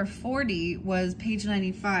card number 40 was page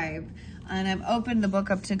 95. And I've opened the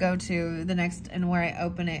book up to go to the next, and where I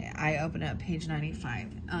open up page 95.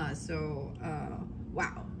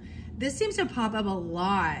 Wow. This seems to pop up a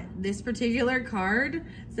lot, this particular card,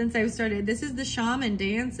 since I've started. This is the shaman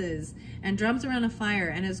dances and drums around a fire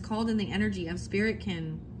and is called in the energy of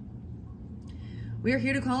Spiritkin. We are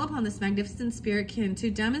here to call upon this magnificent Spiritkin to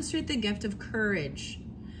demonstrate the gift of courage.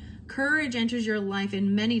 Courage enters your life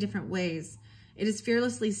in many different ways. It is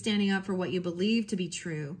fearlessly standing up for what you believe to be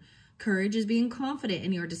true. Courage is being confident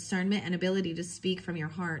in your discernment and ability to speak from your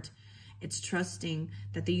heart. It's trusting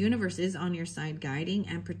that the universe is on your side, guiding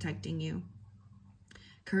and protecting you.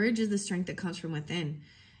 Courage is the strength that comes from within.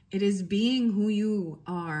 It is being who you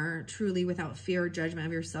are truly without fear or judgment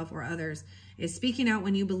of yourself or others. It is speaking out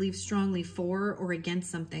when you believe strongly for or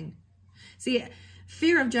against something. See,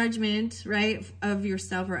 fear of judgment, right, of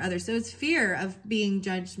yourself or others. So it's fear of being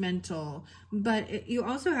judgmental, but you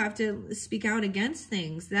also have to speak out against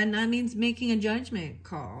things. That means making a judgment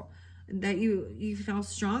call that you feel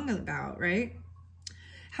strong about, right?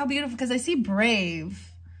 How beautiful, because I see brave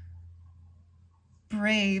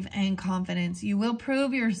and confidence. You will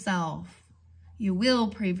prove yourself. You will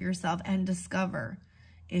prove yourself and discover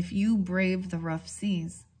if you brave the rough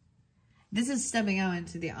seas. This is stepping out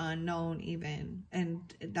into the unknown even, and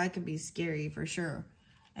that can be scary for sure.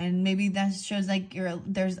 And maybe that shows like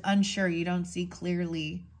there's unsure, you don't see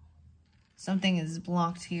clearly. Something is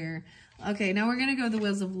blocked here. Okay, now we're going to go the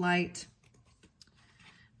Wheels of Light.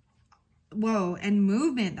 Whoa, and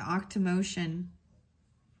movement, the octomotion.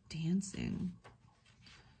 Dancing.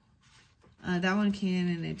 That one came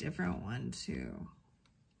in a different one too.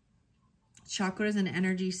 Chakras and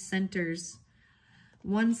energy centers.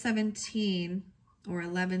 117 or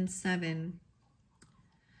 11:7.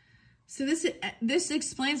 So this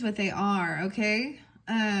explains what they are, okay?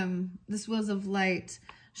 This Wheels of Light.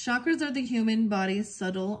 Chakras are the human body's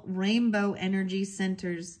subtle rainbow energy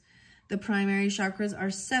centers. The primary chakras are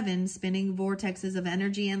 7 spinning vortexes of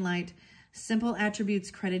energy and light. Simple attributes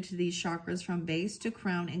credited to these chakras from base to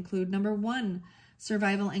crown include number 1,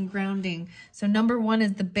 survival and grounding. So number 1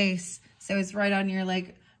 is the base. So it's right on your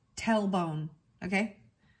like tailbone, okay?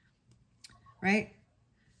 Right?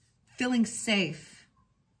 Feeling safe,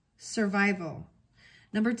 survival.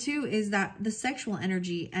 Number 2 is that the sexual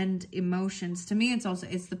energy and emotions. To me,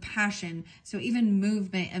 it's the passion. So even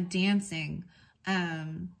movement of dancing,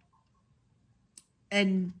 and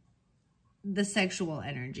the sexual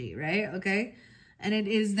energy, right? Okay. And it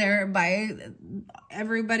is there by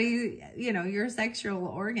everybody, you know, your sexual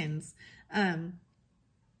organs.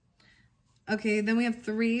 Okay. Then we have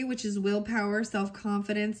 3, which is willpower,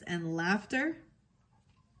 self-confidence, and laughter.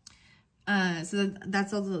 So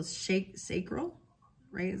that's also sacral,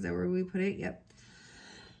 right? Is that where we put it? Yep.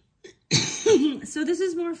 So this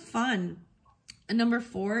is more fun. And number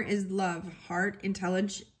 4 is love, heart,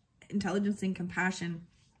 intelligence, and compassion.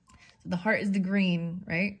 So the heart is the green,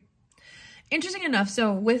 right? Interesting enough,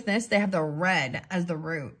 so with this, they have the red as the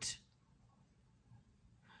root.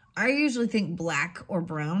 I usually think black or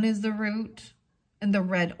brown is the root, and the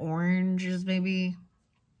red orange is maybe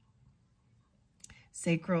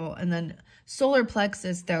sacral. And then solar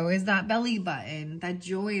plexus, though, is that belly button, that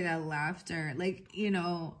joy, that laughter, like, you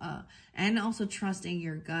know, and also trusting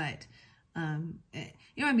your gut. You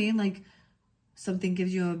know what I mean? Like, something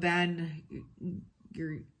gives you a bad,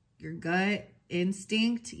 your gut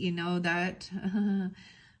instinct, you know, that,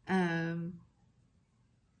 and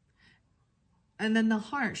then the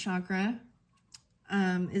heart chakra,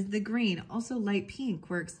 is the green. Also light pink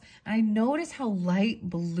works. And I notice how light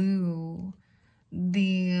blue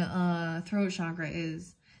the throat chakra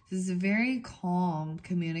is. This is a very calm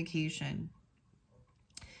communication.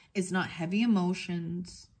 It's not heavy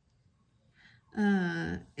emotions.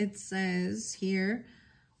 It says here,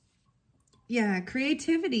 yeah,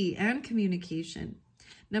 creativity and communication.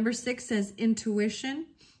 Number 6 says intuition,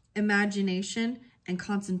 imagination, and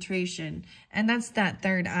concentration. And that's that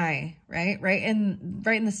third eye, right? Right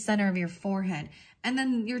in the center of your forehead. And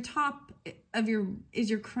then your top of is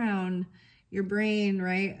your crown, your brain,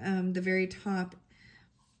 right? The very top,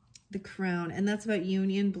 the crown. And that's about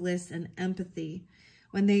union, bliss, and empathy.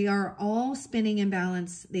 When they are all spinning in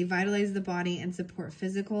balance, they vitalize the body and support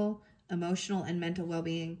physical, emotional, and mental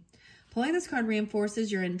well-being. Pulling this card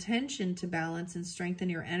reinforces your intention to balance and strengthen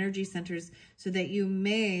your energy centers so that you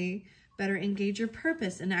may better engage your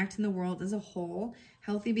purpose and act in the world as a whole,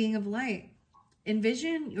 healthy being of light.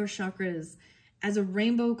 Envision your chakras as a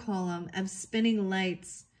rainbow column of spinning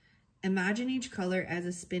lights. Imagine each color as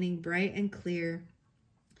a spinning bright and clear.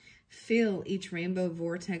 Feel each rainbow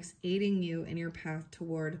vortex aiding you in your path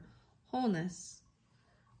toward wholeness.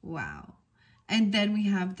 Wow. And then we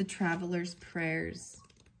have the Traveler's Prayers.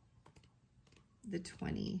 The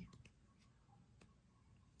 20.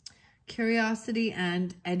 Curiosity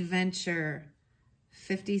and adventure.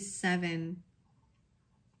 57.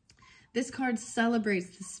 This card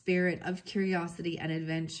celebrates the spirit of curiosity and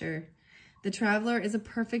adventure. The Traveler is a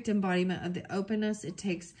perfect embodiment of the openness it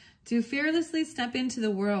takes to fearlessly step into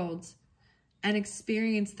the world and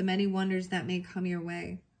experience the many wonders that may come your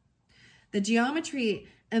way. The geometry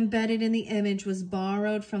embedded in the image was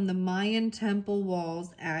borrowed from the Mayan temple walls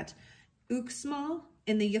at Uxmal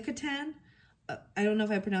in the Yucatan. I don't know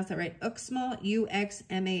if I pronounced that right. Uxmal,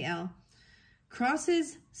 U-X-M-A-L.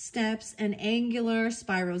 Crosses, steps, and angular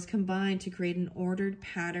spirals combine to create an ordered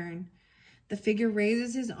pattern. The figure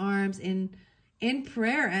raises his arms in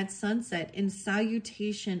prayer at sunset in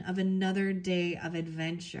salutation of another day of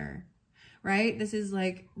adventure, right? This is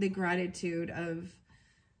like the gratitude of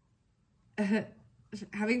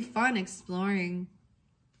having fun exploring.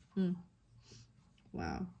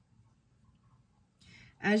 Wow.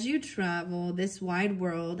 As you travel this wide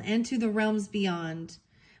world and to the realms beyond,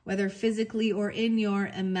 whether physically or in your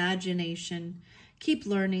imagination, keep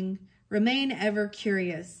learning, remain ever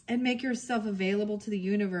curious, and make yourself available to the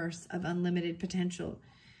universe of unlimited potential.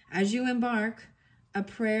 As you embark, a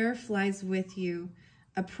prayer flies with you,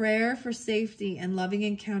 a prayer for safety and loving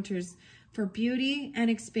encounters, for beauty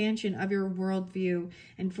and expansion of your worldview,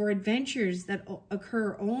 and for adventures that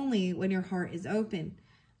occur only when your heart is open,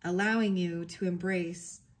 allowing you to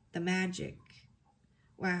embrace the magic.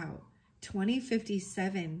 Wow,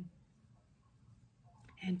 2057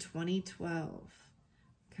 and 2012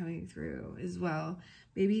 coming through as well.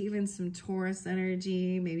 Maybe even some Taurus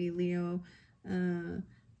energy, maybe Leo,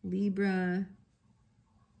 Libra.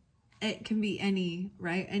 It can be any,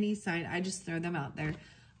 right? Any sign. I just throw them out there.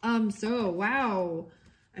 So, wow,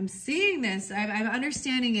 I'm seeing this. I'm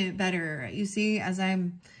understanding it better. You see, as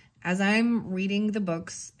I'm reading the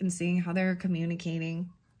books and seeing how they're communicating.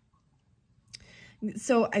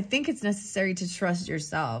 So I think it's necessary to trust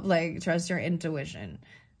yourself, like trust your intuition.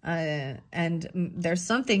 And there's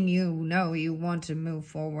something you want to move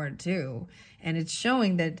forward to. And it's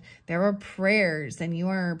showing that there are prayers and you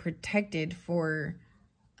are protected for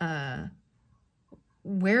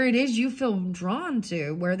where it is you feel drawn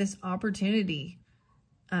to, where this opportunity,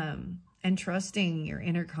 and trusting your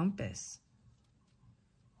inner compass.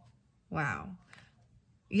 Wow.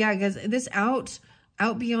 Yeah, because this out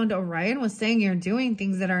beyond Orion was saying you're doing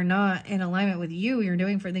things that are not in alignment with you. You're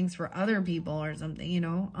doing for things for other people or something, you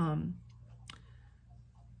know.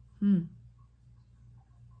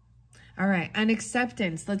 All right, and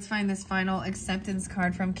acceptance. Let's find this final acceptance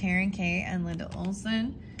card from Karen K and Linda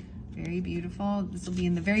Olson. Very beautiful. This will be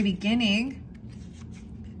in the very beginning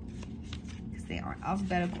because they are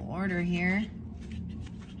alphabetical order here.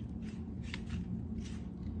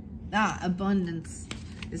 Abundance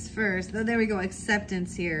is first. Oh, there we go.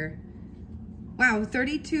 Acceptance here. Wow,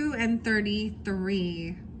 32 and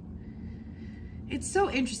 33. It's so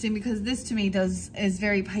interesting because this to me is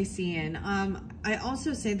very Piscean. I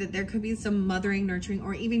also say that there could be some mothering, nurturing,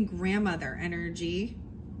 or even grandmother energy.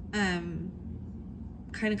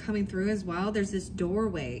 kind of coming through as well. There's this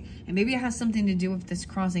doorway, and maybe it has something to do with this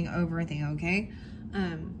crossing over thing, okay?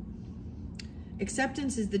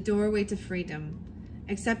 Acceptance is the doorway to freedom.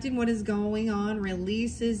 Accepting what is going on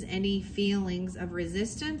releases any feelings of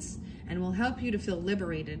resistance and will help you to feel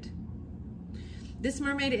liberated. This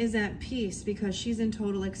mermaid is at peace because she's in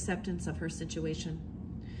total acceptance of her situation.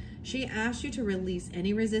 She asks you to release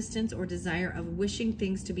any resistance or desire of wishing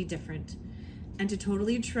things to be different, and to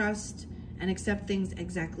totally trust and accept things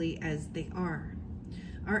exactly as they are.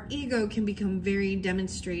 Our ego can become very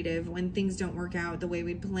demonstrative when things don't work out the way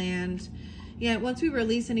we'd planned. Yet once we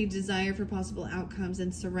release any desire for possible outcomes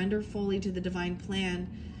and surrender fully to the divine plan,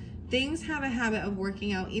 things have a habit of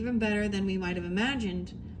working out even better than we might have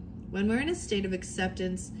imagined. When we're in a state of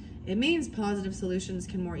acceptance, it means positive solutions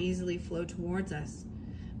can more easily flow towards us.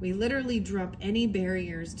 We literally drop any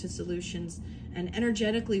barriers to solutions and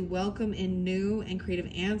energetically welcome in new and creative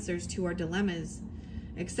answers to our dilemmas.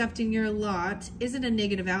 Accepting your lot isn't a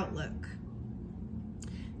negative outlook.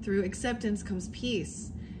 Through acceptance comes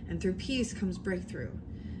peace, and through peace comes breakthrough.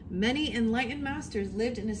 Many enlightened masters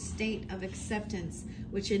lived in a state of acceptance,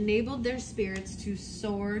 which enabled their spirits to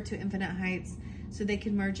soar to infinite heights so they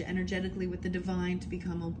can merge energetically with the divine to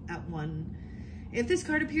become at one. If this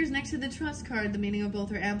card appears next to the trust card, the meaning of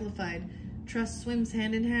both are amplified. Trust swims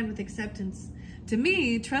hand in hand with acceptance. To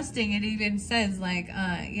me, trusting, it even says like,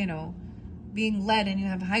 you know, being led, and you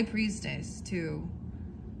have high priestess to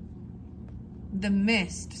the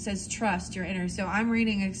mist says trust your inner. So I'm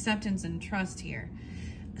reading acceptance and trust here.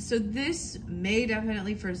 So this may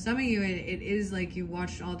definitely, for some of you, it is like you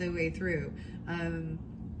watched all the way through.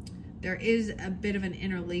 There is a bit of an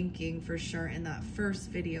interlinking for sure in that first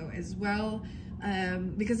video as well,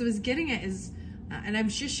 because I was getting it as, and I'm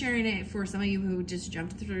just sharing it for some of you who just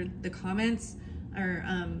jumped through the comments, or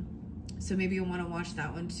so maybe you'll want to watch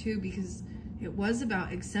that one too, because it was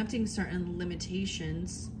about accepting certain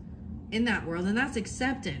limitations in that world, and that's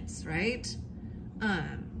acceptance, right?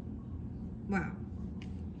 Wow.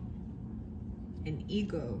 An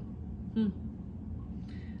ego.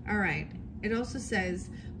 All right. It also says,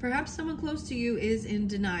 perhaps someone close to you is in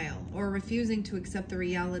denial or refusing to accept the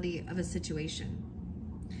reality of a situation.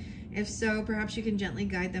 If so, perhaps you can gently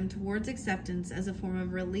guide them towards acceptance as a form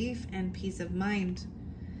of relief and peace of mind.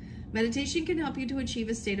 Meditation can help you to achieve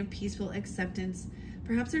a state of peaceful acceptance.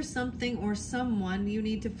 Perhaps there's something or someone you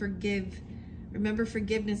need to forgive. Remember,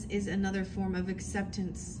 forgiveness is another form of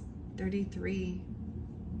acceptance. 33.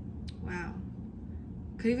 Wow.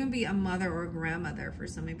 Could even be a mother or a grandmother for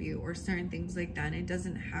some of you, or certain things like that. It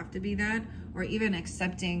doesn't have to be that, or even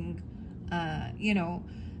accepting, you know,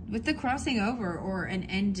 with the crossing over or an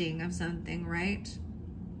ending of something, right?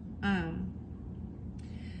 And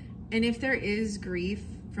if there is grief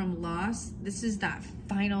from loss, this is that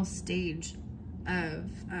final stage of,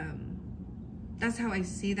 that's how I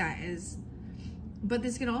see that is. But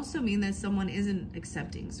this can also mean that someone isn't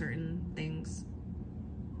accepting certain things,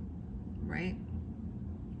 right?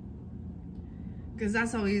 Because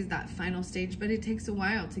that's always that final stage, but it takes a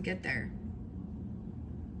while to get there.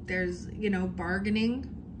 There's, you know, bargaining,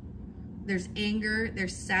 there's anger,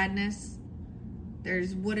 there's sadness,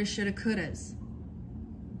 there's woulda, shoulda, couldas,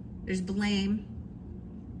 there's blame,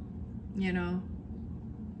 you know,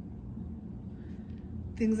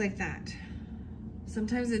 things like that.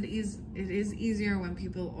 Sometimes it is easier when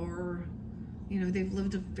people are, you know, they've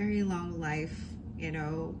lived a very long life, you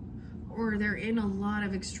know, or they're in a lot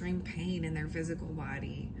of extreme pain in their physical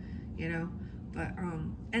body, you know, but,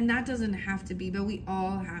 and that doesn't have to be, but we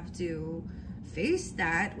all have to face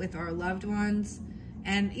that with our loved ones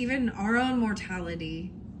and even our own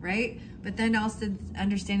mortality, right? But then also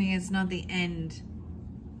understanding it's not the end.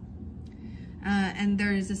 And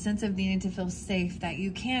there is a sense of needing to feel safe, that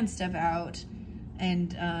you can step out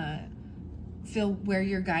and feel where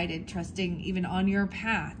you're guided, trusting even on your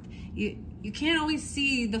path. You can't always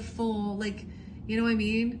see the full, like, you know what I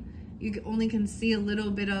mean? You only can see a little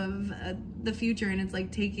bit of the future, and it's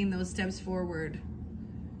like taking those steps forward.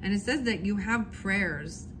 And it says that you have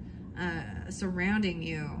prayers surrounding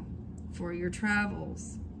you for your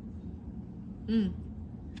travels.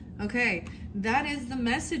 Okay, that is the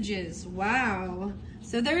messages. Wow.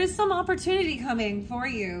 So there is some opportunity coming for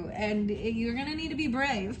you, and you're going to need to be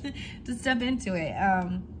brave to step into it.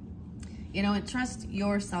 You know, and trust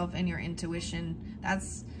yourself and your intuition.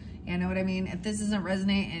 That's, you know what I mean? If this doesn't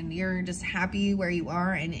resonate and you're just happy where you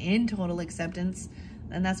are and in total acceptance,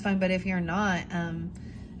 then that's fine. But if you're not,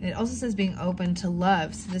 it also says being open to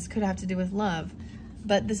love. So this could have to do with love,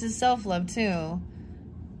 but this is self-love too.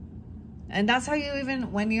 And that's how you,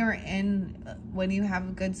 even when you're in, when you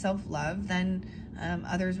have good self-love, then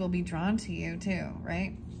others will be drawn to you too,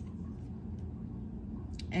 right?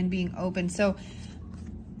 And being open. So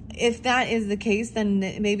if that is the case, then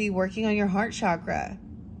maybe working on your heart chakra,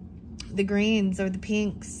 the greens or the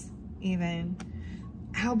pinks even.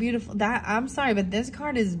 How beautiful that, I'm sorry, but this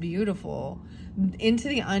card is beautiful. Into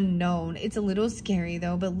the unknown. It's a little scary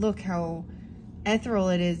though, but look how ethereal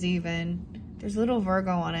it is even. There's a little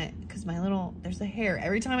Virgo on it because there's a hair.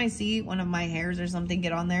 Every time I see one of my hairs or something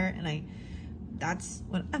get on there, and that's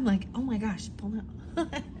when I'm like, oh my gosh, pull out.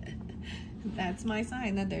 That's my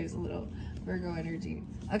sign that there's a little Virgo energy.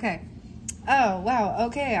 Okay. Oh, wow.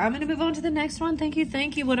 Okay, I'm going to move on to the next one. Thank you.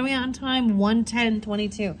 What are we on time?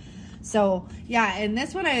 1:10:22. So, yeah, and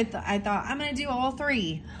this one I thought I'm going to do all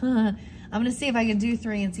three. I'm going to see if I can do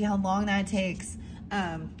three and see how long that takes.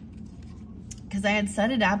 Because I had set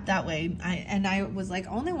it up that way. I was like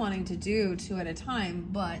only wanting to do 2 at a time,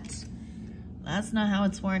 but that's not how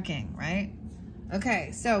it's working, right?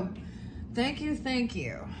 Okay, so thank you.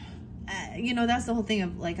 You know, that's the whole thing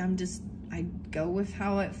of like, I go with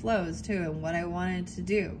how it flows too and what I wanted to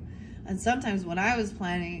do. And sometimes what I was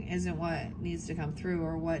planning isn't what needs to come through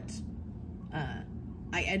or what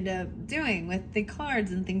I end up doing with the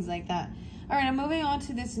cards and things like that. All right, I'm moving on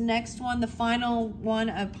to this next one, the final one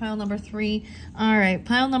of pile number 3. All right,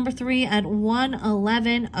 pile number 3 at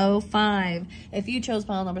 1:11:05. If you chose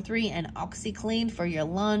pile number 3 and OxyClean for your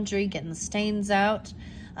laundry, getting the stains out,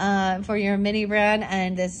 for your mini brand,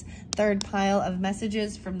 and this third pile of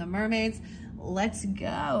messages from the mermaids, let's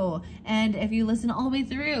go. And if you listen all the way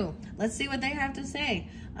through, let's see what they have to say.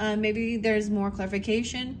 Maybe there's more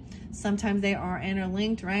clarification. Sometimes they are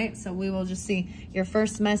interlinked, right? So we will just see. Your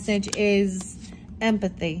first message is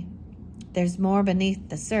empathy. There's more beneath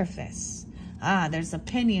the surface. There's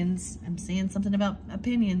opinions. I'm seeing something about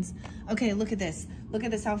opinions. Okay, look at this. Look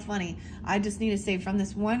at this, how funny. I just need to say from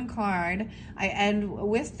this one card, I end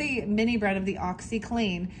with the mini brand of the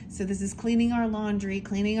OxyClean. So this is cleaning our laundry,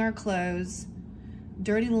 cleaning our clothes,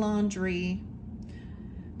 dirty laundry.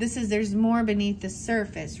 This is, there's more beneath the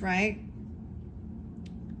surface, right?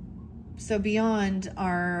 So beyond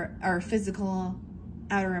our physical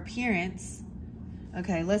outer appearance.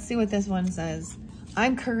 Okay, let's see what this one says.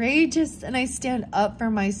 I'm courageous and I stand up for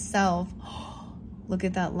myself. Look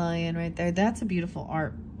at that lion right there. That's a beautiful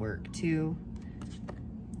artwork too.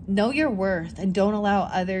 Know your worth and don't allow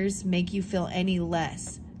others make you feel any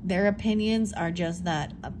less. Their opinions are just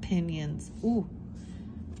that, opinions. Ooh.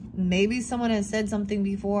 Maybe someone has said something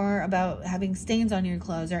before about having stains on your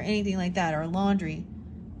clothes or anything like that, or laundry.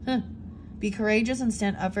 Be courageous and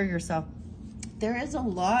stand up for yourself. There is a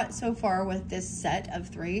lot so far with this set of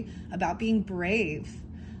 3 about being brave.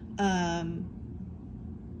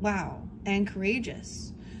 Wow. And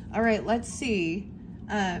courageous. All right, let's see.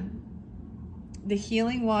 The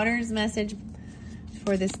Healing Waters message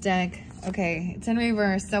for this deck. Okay, it's in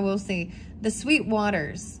reverse, so we'll see. The Sweet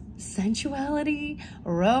Waters. Sensuality,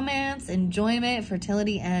 romance, enjoyment,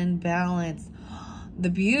 fertility, and balance. The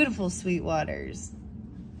beautiful Sweet Waters.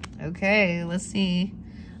 Okay, let's see.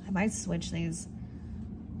 I might switch these.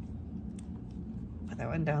 Put that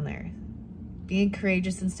one down there. Being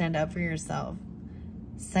courageous and stand up for yourself.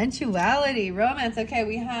 Sensuality, romance. Okay,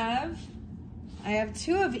 I have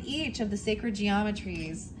 2 of each of the sacred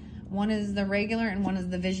geometries. One is the regular and one is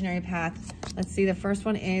the visionary path. Let's see, the first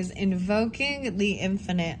one is invoking the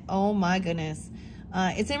infinite. Oh my goodness.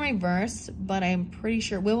 It's in reverse, but I'm pretty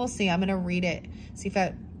sure, we will see. I'm gonna read it. See if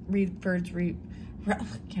that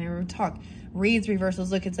can't even talk. Reads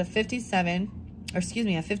reversals. Look, it's a 57, or excuse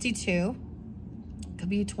me, a 52. Could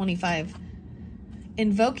be 25.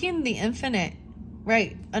 Invoking the infinite.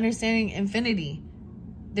 Right, understanding infinity.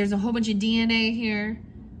 There's a whole bunch of DNA here.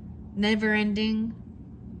 Never ending.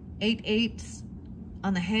 8 8s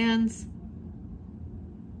on the hands.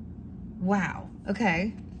 Wow.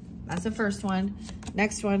 Okay. That's the first one.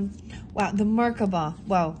 Next one. Wow, the Merkaba.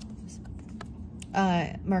 Wow.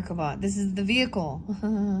 Merkaba. This is the vehicle.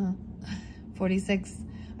 46.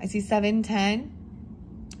 I see 7 10.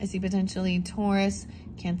 I see potentially Taurus,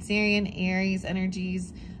 Cancerian, Aries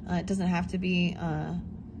energies. It doesn't have to be,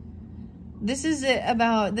 this is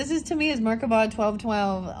to me is Merkaba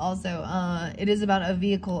 1212 also. It is about a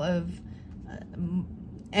vehicle of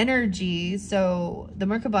energy. So the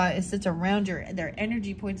Merkaba sits around their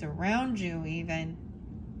energy points around you even.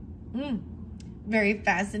 Very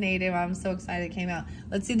fascinating. I'm so excited it came out.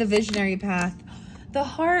 Let's see the visionary path. The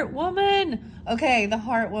Heart Woman. Okay, the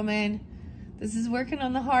Heart Woman. This is working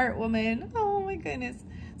on the Heart Woman. Oh my goodness.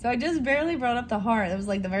 So I just barely brought up the heart. That was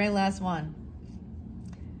like the very last one.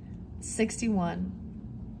 61.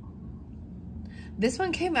 This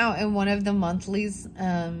one came out in one of the monthlies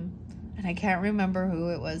And I can't remember who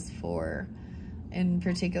it was for in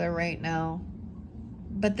particular right now.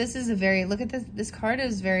 But this is a very, look at this. This card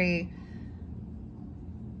is very,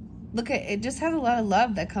 look at it, just has a lot of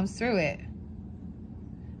love that comes through it.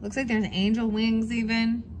 Looks like there's angel wings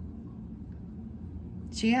even.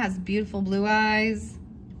 She has beautiful blue eyes.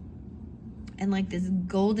 And like this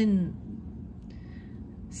golden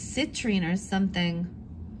citrine or something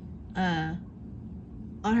on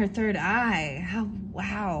her third eye.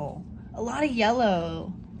 Wow. A lot of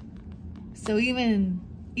yellow. So even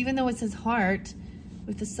though it says heart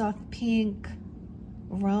with the soft pink,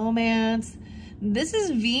 romance, this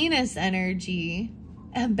is Venus energy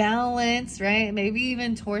and balance, right? Maybe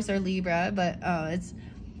even Taurus or Libra, but it's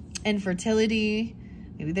infertility.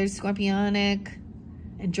 Maybe there's scorpionic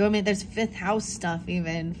enjoyment. There's fifth house stuff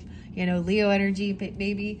even, you know, Leo energy,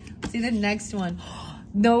 maybe. See the next one.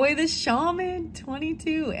 No way, the shaman,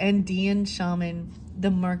 22, Andean shaman, the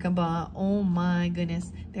Merkaba. Oh my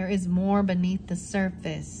goodness. There is more beneath the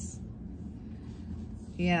surface.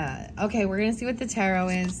 Yeah. Okay, we're going to see what the tarot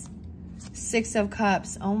is. Six of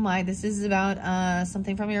Cups. Oh my, this is about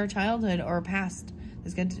something from your childhood or past.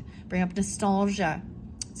 This could bring up nostalgia.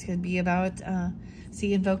 This could be about,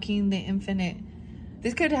 see, invoking the infinite.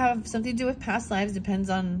 This could have something to do with past lives, depends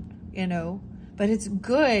on, you know, but it's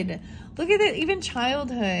good. Look at it, even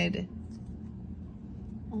childhood.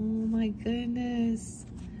 Oh my goodness.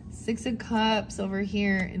 Six of Cups over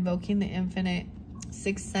here, invoking the infinite.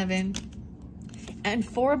 6, 7. And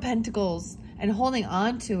 4 of Pentacles and holding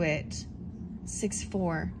on to it. 6,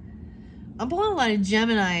 4. I'm pulling a lot of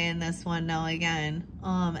Gemini in this one now again.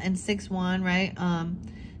 And 6, 1, right?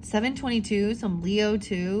 7, 22, some Leo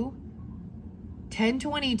 2. 10,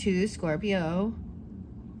 22, Scorpio.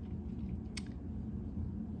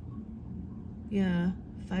 Yeah,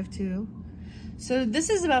 5, 2. So this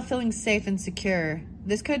is about feeling safe and secure.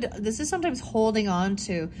 This is sometimes holding on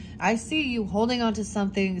to. I see you holding on to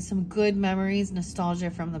something, some good memories, nostalgia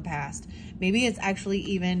from the past. Maybe it's actually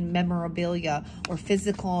even memorabilia or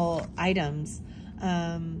physical items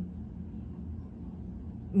from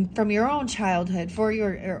your own childhood for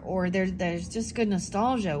your, or there's just good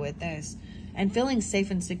nostalgia with this and feeling safe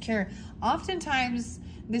and secure. Oftentimes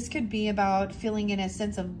this could be about feeling in a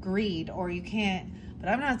sense of greed, or you can't, but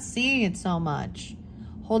I'm not seeing it so much.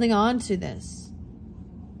 Holding on to this.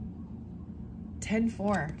 10,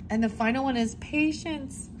 4. And the final one is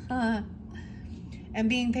patience. And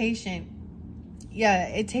being patient. Yeah,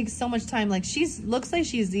 it takes so much time. Like looks like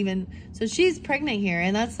she's even, so she's pregnant here.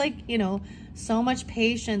 And that's like, you know, so much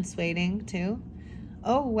patience waiting too.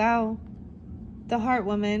 Oh, wow. The heart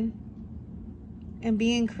woman. And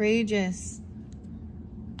being courageous.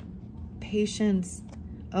 Patience.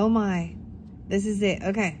 Oh my. This is it.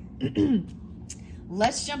 Okay.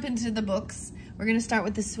 Let's jump into the books. We're going to start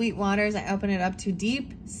with the Sweet Waters. I open it up to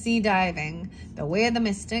Deep Sea Diving, The Way of the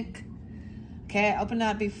Mystic. Okay, I opened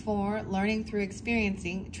up before, learning through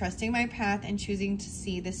experiencing, trusting my path, and choosing to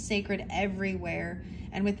see the sacred everywhere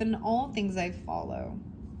and within all things I follow.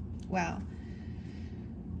 Wow.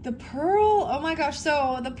 The Pearl, oh my gosh.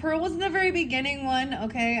 So the Pearl was in the very beginning one.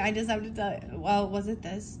 Okay, I just have to tell you. Well, was it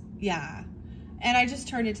this? Yeah. And I just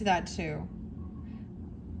turned it to that too.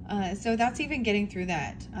 So that's even getting through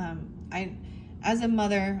that. As a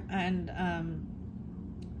mother, and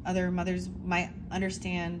other mothers might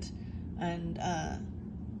understand, and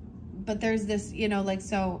but there's this, you know, like,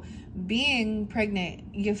 so being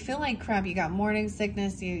pregnant, you feel like crap. You got morning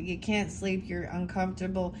sickness, you can't sleep, you're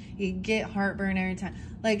uncomfortable, you get heartburn every time.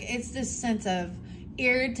 Like, it's this sense of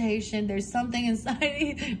irritation. There's something inside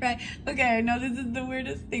you, right? Okay, I know this is the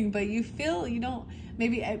weirdest thing, but you feel, you don't,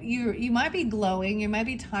 maybe you might be glowing, there might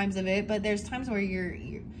be times of it, but there's times where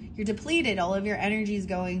you're depleted. All of your energy is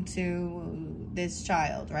going to this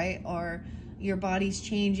child, right? Or your body's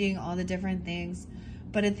changing, all the different things.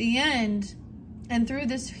 But at the end, and through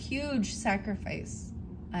this huge sacrifice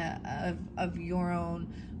of your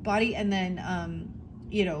own body, and then,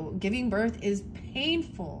 you know, giving birth is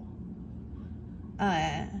painful.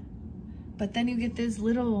 But then you get this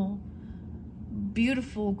little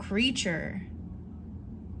beautiful creature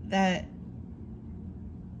that's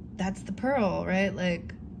the pearl, right?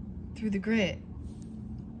 Like, through the grit.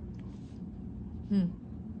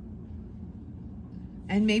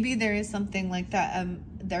 And maybe there is something like that.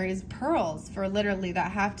 There is pearls for literally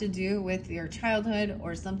that have to do with your childhood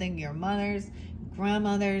or something, your mothers,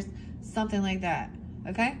 grandmothers, something like that.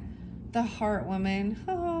 Okay? The Heart Woman.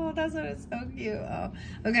 Oh, that's what it's so cute. Oh.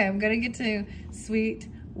 Okay, I'm gonna get to Sweet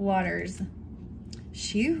Waters.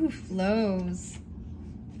 She Who Flows.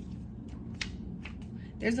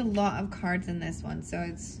 There's a lot of cards in this one, so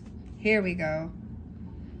it's, here we go.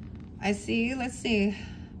 I see, let's see.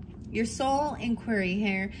 Your soul inquiry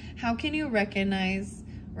here. How can you recognize,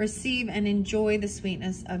 receive, and enjoy the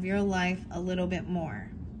sweetness of your life a little bit more?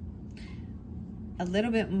 A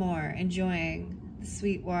little bit more, enjoying the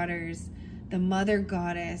sweet waters, the mother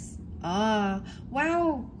goddess. Ah,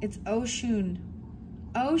 wow, it's Oshun.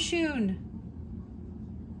 Oshun.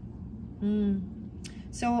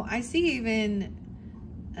 So I see even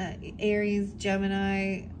Aries,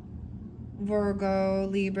 Gemini, Virgo,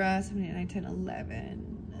 Libra, 7, 8, 9, 10, 11.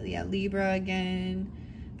 Yeah, Libra again,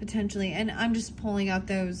 potentially. And I'm just pulling out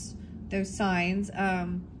those signs.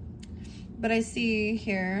 But I see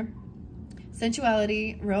here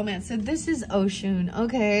sensuality, romance. So this is Oshun.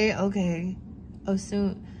 Okay, okay.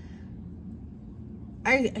 Oshun.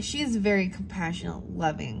 She is very compassionate,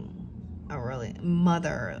 loving, a really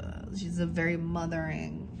mother. She's a very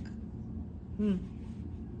mothering.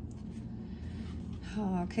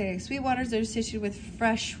 Okay, sweet waters are associated with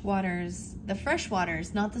fresh waters. The fresh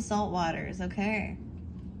waters, not the salt waters, okay?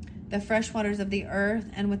 The fresh waters of the earth,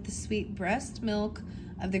 and with the sweet breast milk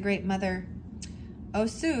of the great mother.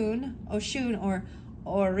 Oshun, or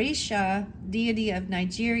Orisha, deity of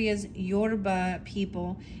Nigeria's Yoruba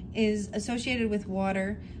people, is associated with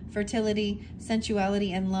water, fertility,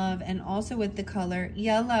 sensuality, and love, and also with the color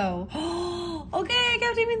yellow. Okay, I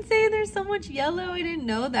can't even say there's so much yellow. I didn't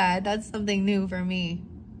know that. That's something new for me.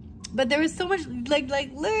 But there was so much, like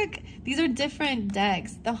look, these are different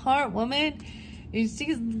decks. The Heart Woman,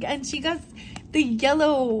 she got the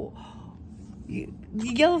yellow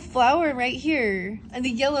flower right here, and the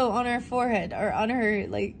yellow on her forehead, or on her,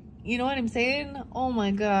 like, you know what I'm saying? Oh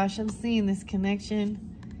my gosh, I'm seeing this connection.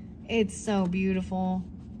 It's so beautiful.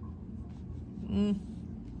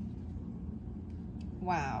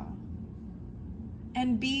 Wow.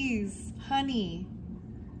 And bees, honey,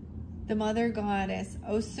 the mother goddess.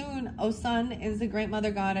 Osun is the great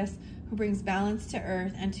mother goddess who brings balance to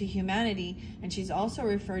earth and to humanity, and she's also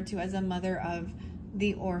referred to as a mother of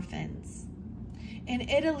the orphans. In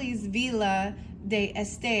Italy's Villa de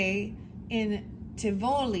Este in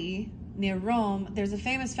Tivoli, near Rome, there's a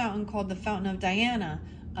famous fountain called the Fountain of Diana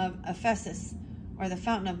of Ephesus, or the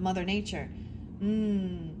Fountain of Mother Nature.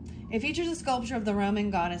 It features a sculpture of the Roman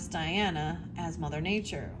goddess Diana as Mother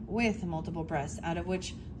Nature, with multiple breasts, out of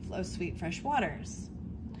which flow sweet fresh waters.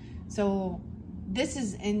 So this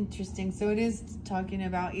is interesting. So it is talking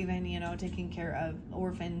about even, you know, taking care of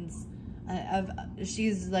orphans,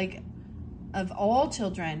 she's like, of all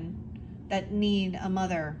children that need a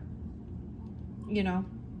mother, you know.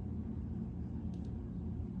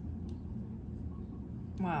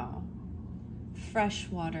 Wow. Fresh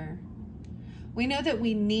water. We know that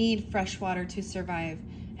we need fresh water to survive,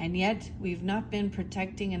 and yet we've not been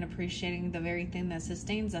protecting and appreciating the very thing that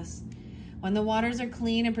sustains us. When the waters are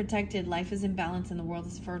clean and protected, life is in balance and the world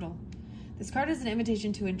is fertile. This card is an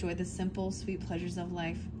invitation to enjoy the simple, sweet pleasures of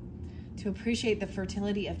life, to appreciate the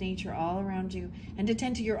fertility of nature all around you, and to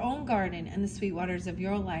tend to your own garden and the sweet waters of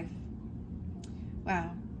your life.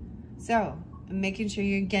 Wow. So, making sure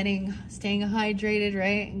you're staying hydrated,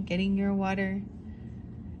 right? And getting your water.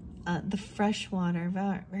 The fresh water,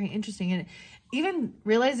 very interesting. And even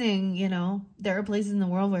realizing, you know, there are places in the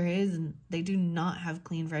world where it is, and they do not have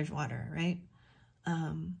clean, fresh water, right?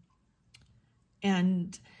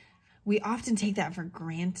 And we often take that for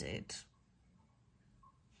granted.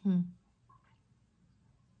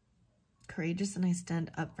 Courageous, and I stand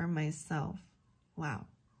up for myself. Wow.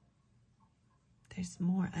 There's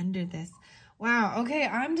more under this. Wow. Okay.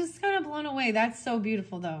 I'm just kind of blown away. That's so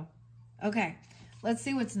beautiful though. Okay. Let's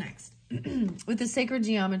see what's next. With the sacred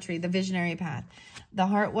geometry, the visionary path, the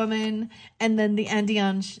Heart Woman, and then the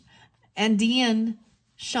Andean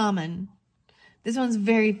shaman. This one's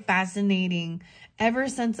very fascinating. Ever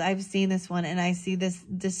since I've seen this one, and I see this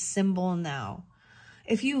symbol now.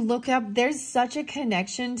 If you look up, there's such a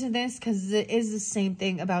connection to this, because it is the same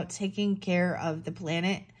thing about taking care of the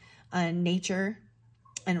planet, nature,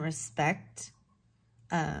 and respect.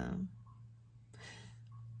 Very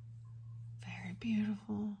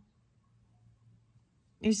beautiful.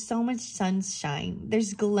 There's so much sunshine.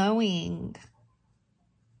 There's glowing.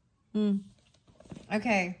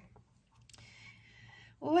 Okay.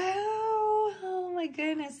 Wow. Oh my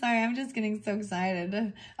goodness. Sorry, I'm just getting so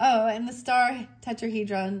excited. Oh, and the star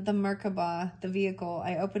tetrahedron, the Merkaba, the vehicle.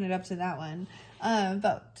 I opened it up to that one.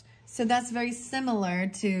 So that's very similar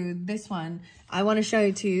to this one. I want to show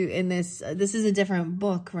it to you in this. This is a different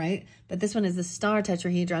book, right? But this one is the star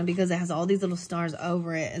tetrahedron because it has all these little stars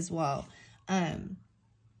over it as well. And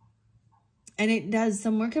it does,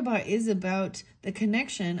 some work about is about the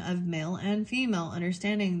connection of male and female,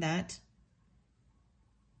 understanding that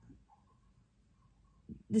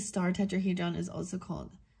The star tetrahedron is also called.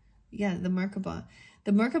 Yeah, the Merkaba.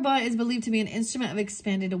 The Merkaba is believed to be an instrument of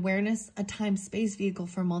expanded awareness, a time-space vehicle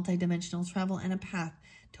for multidimensional travel, and a path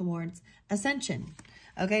towards ascension.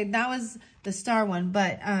 Okay, that was the star one,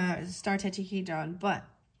 but star tetrahedron. But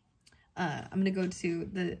I'm going to go to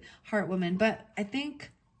the heart woman, but I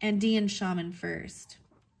think Andean shaman first.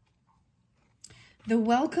 The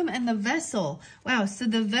welcome and the vessel. Wow, so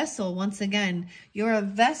the vessel, once again, you're a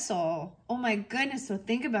vessel. Oh my goodness, so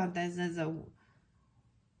think about this as a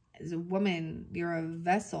woman, you're a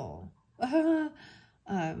vessel.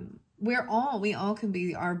 We all can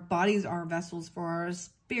be, our bodies are vessels for our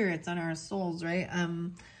spirits and our souls, right?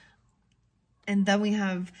 And then we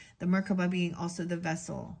have the Merkaba being also the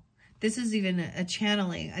vessel. This is even a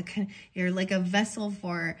channeling. You're like a vessel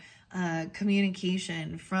for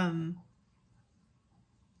communication from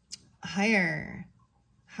higher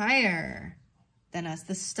than us.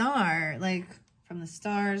 The star, like from the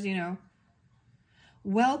stars, you know.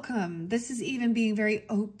 Welcome. This is even being very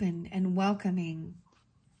open and welcoming.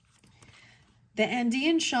 The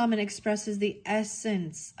Andean shaman expresses the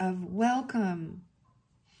essence of welcome.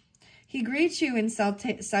 He greets you in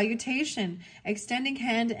salutation, extending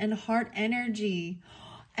hand and heart energy.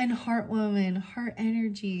 And heart woman, heart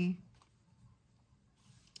energy.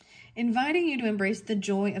 Inviting you to embrace the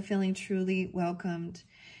joy of feeling truly welcomed.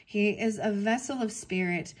 He is a vessel of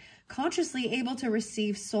spirit, consciously able to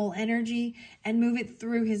receive soul energy and move it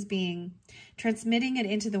through his being, transmitting it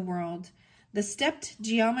into the world. The stepped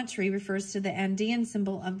geometry refers to the Andean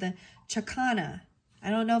symbol of the Chakana. I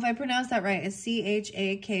don't know if I pronounced that right. It's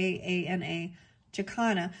Chakana,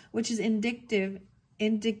 Chakana, which is indicative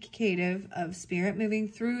of spirit moving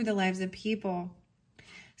through the lives of people.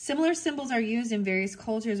 Similar symbols are used in various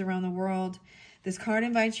cultures around the world. This card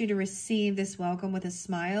invites you to receive this welcome with a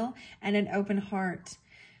smile and an open heart.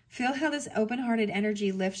 Feel how this open-hearted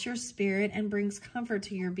energy lifts your spirit and brings comfort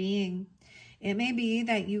to your being. It may be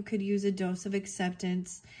that you could use a dose of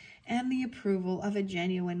acceptance and the approval of a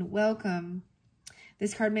genuine welcome.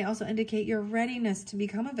 This card may also indicate your readiness to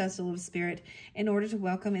become a vessel of spirit in order to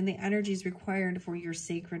welcome in the energies required for your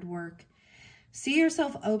sacred work. See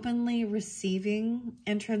yourself openly receiving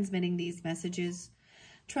and transmitting these messages.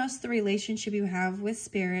 Trust the relationship you have with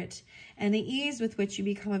spirit and the ease with which you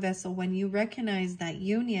become a vessel when you recognize that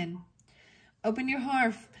union. Open your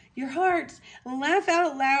heart, laugh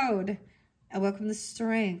out loud, and welcome the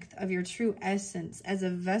strength of your true essence as a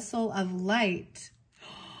vessel of light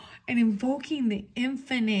and invoking the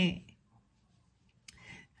infinite.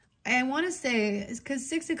 I want to say, because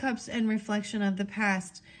Six of Cups and reflection of the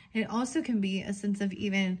past, it also can be a sense of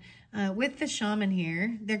even, with the shaman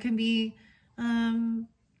here, there can be, you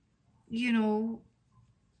know,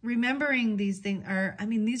 remembering these things are, I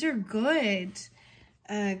mean, these are good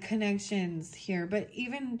connections here, but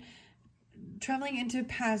even traveling into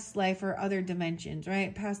past life or other dimensions,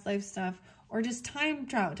 right? Past life stuff, or just time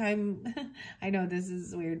travel, I know this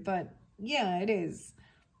is weird, but yeah, it is.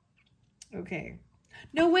 Okay.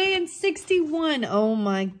 No way in 61. Oh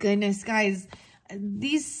my goodness, guys.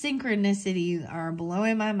 These synchronicities are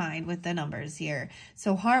blowing my mind with the numbers here.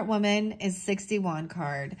 So Heart Woman is 61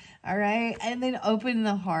 card. All right. And then open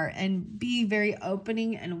the heart and be very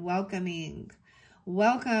opening and welcoming.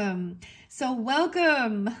 Welcome. So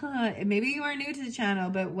welcome. Maybe you are new to the channel,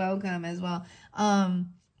 but welcome as well.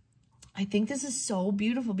 I think this is so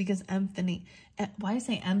beautiful because empathy. Why do I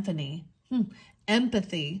say empathy?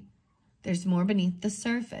 Empathy. There's more beneath the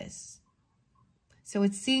surface. So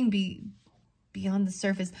it's seeing beyond the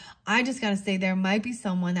surface. I just got to say, there might be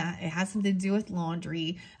someone that it has something to do with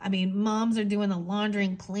laundry. I mean, moms are doing the laundry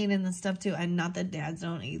and cleaning and stuff too. And not that dads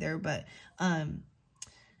don't either, but, and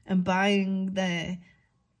buying the,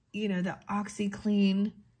 you know, the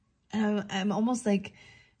OxyClean. And I'm almost like,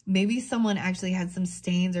 maybe someone actually had some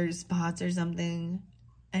stains or spots or something.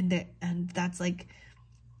 And that's like,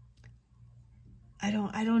 I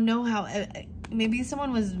don't know how, maybe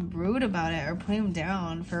someone was rude about it or put them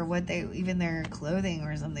down for what even their clothing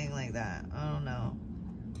or something like that. I don't know.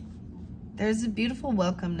 There's a beautiful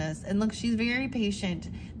welcomeness. And look, she's very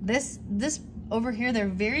patient. This over here, they're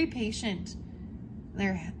very patient.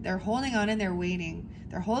 They're holding on and they're waiting.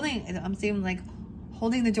 They're holding, I'm seeing like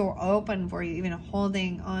holding the door open for you, even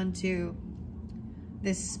holding on to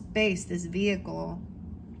this space, this vehicle.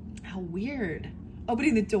 How weird.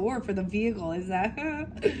 Opening the door for the vehicle, is that?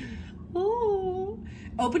 Oh,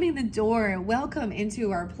 opening the door, welcome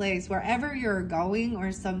into our place, wherever you're going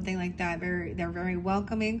or something like that. They're very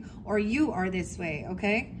welcoming, or you are this way,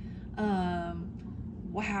 okay?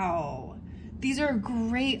 Wow. These are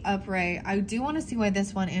great upright. I do want to see why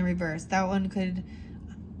this one in reverse. That one could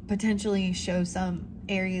potentially show some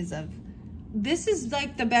areas of, this is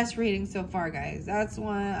like the best reading so far, guys. That's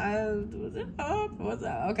one. What's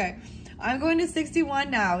that? Okay. I'm going to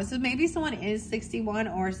 61 now. So maybe someone is 61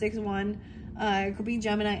 or 61. It could be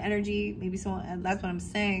Gemini energy. Maybe someone, that's what I'm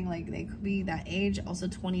saying. Like they could be that age. Also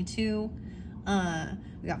 22.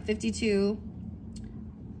 We got 52.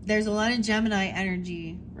 There's a lot of Gemini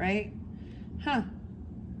energy, right? Huh.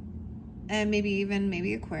 And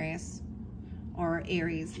maybe Aquarius or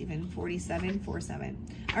Aries, even 47, 47.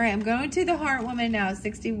 All right, I'm going to the Heart Woman now,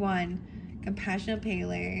 61. Compassionate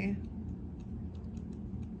Pele.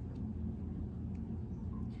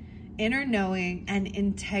 Inner knowing and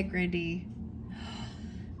integrity.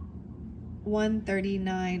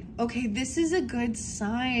 139. Okay, this is a good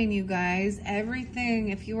sign, you guys. Everything,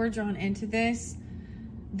 if you were drawn into this,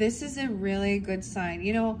 this is a really good sign.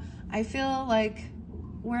 You know, I feel like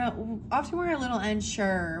we're a little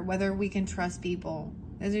unsure whether we can trust people.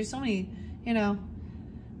 Because there's so many, you know,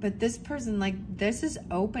 but this person, like, this is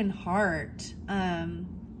open heart.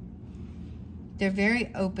 They're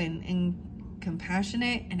very open and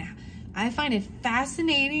compassionate, and I find it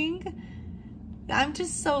fascinating. I'm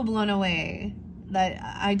just so blown away that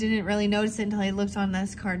I didn't really notice it until I looked on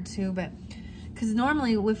this card too. But because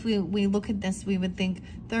normally if we look at this, we would think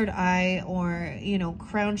third eye or, you know,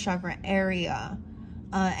 crown chakra area.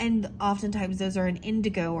 And oftentimes those are an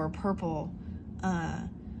indigo or purple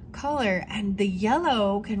color. And the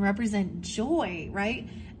yellow can represent joy, right?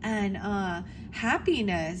 And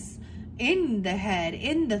happiness in the head,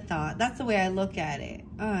 in the thought. That's the way I look at it.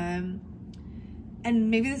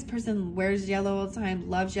 And maybe this person wears yellow all the time,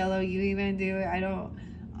 loves yellow. You even do it.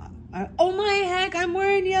 Oh my heck, I'm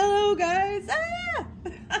wearing yellow, guys. Ah!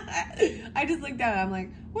 I just looked down. I'm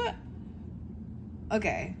like, what?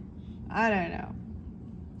 Okay. I don't know.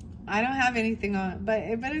 I don't have anything on, but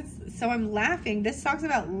it's, so I'm laughing. This talks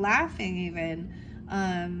about laughing even.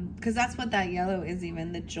 Because that's what that yellow is,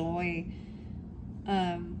 even the joy.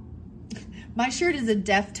 My shirt is a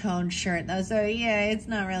Deftone shirt though, so yeah, it's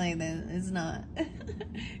not really it's not.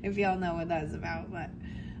 If y'all know what that's about, but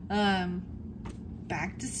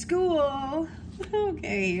back to school.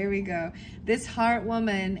 Okay, here we go. This Heart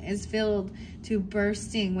Woman is filled to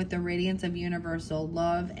bursting with the radiance of universal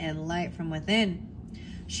love and light from within.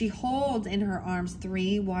 She holds in her arms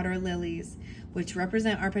 3 water lilies, which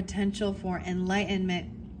represent our potential for enlightenment.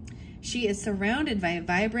 She is surrounded by a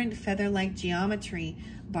vibrant feather-like geometry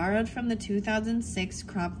borrowed from the 2006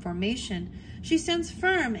 crop formation. She stands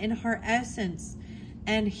firm in her essence,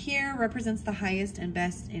 and here represents the highest and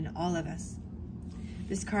best in all of us.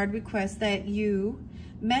 This card requests that you,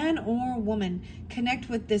 man or woman, connect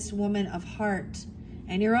with this woman of heart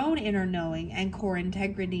and your own inner knowing and core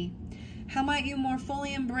integrity. How might you more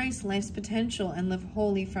fully embrace life's potential and live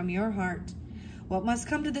wholly from your heart? What must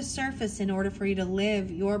come to the surface in order for you to live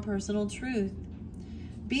your personal truth?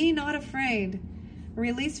 Be not afraid.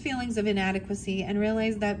 Release feelings of inadequacy and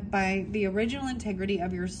realize that by the original integrity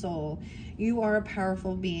of your soul, you are a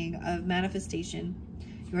powerful being of manifestation.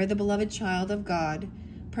 You are the beloved child of God,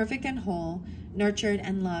 perfect and whole, nurtured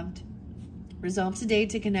and loved. Resolve today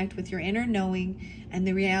to connect with your inner knowing and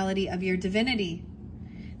the reality of your divinity.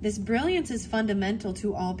 This brilliance is fundamental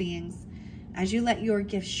to all beings. As you let your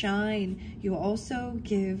gift shine, you also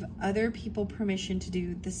give other people permission to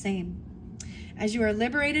do the same. As you are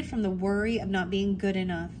liberated from the worry of not being good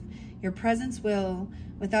enough, your presence will,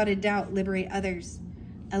 without a doubt, liberate others.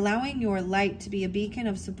 Allowing your light to be a beacon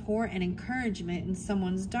of support and encouragement in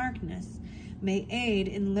someone's darkness may aid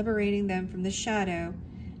in liberating them from the shadow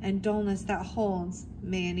and dullness that holds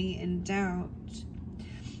many in doubt.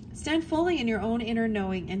 Stand fully in your own inner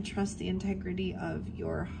knowing and trust the integrity of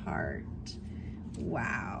your heart.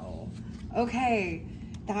 Wow. Okay.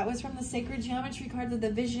 That was from the Sacred Geometry cards of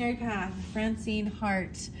the Visionary Path, Francine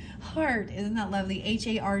Hart. Heart, isn't that lovely?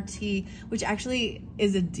 H-A-R-T, which actually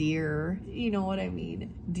is a deer. You know what I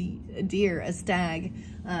mean? A deer, a stag.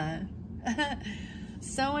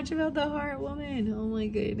 So much about the Heart Woman. Oh my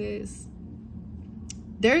goodness.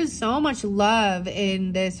 There's so much love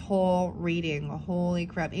in this whole reading. Holy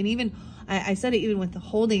crap. And even, I said it even with the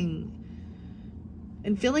holding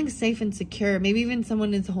and feeling safe and secure. Maybe even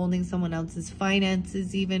someone is holding someone else's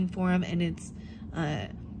finances even for them, and it's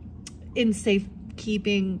in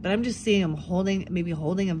safekeeping. But I'm just seeing them holding, maybe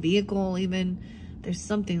holding a vehicle even. There's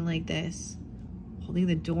something like this. Holding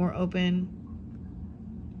the door open.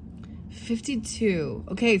 52.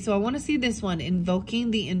 Okay, so I want to see this one. Invoking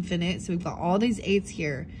the infinite. So we've got all these 8s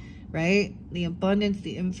here, right? The abundance,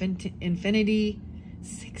 the infinity.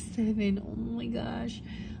 6, 7. Oh my gosh.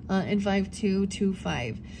 And 5, 2, 2,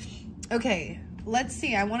 5. Okay, let's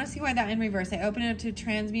see. I want to see why that in reverse. I open it up to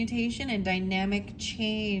transmutation and dynamic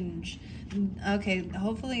change. Okay,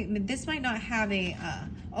 hopefully this might not have a,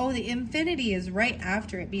 oh, the infinity is right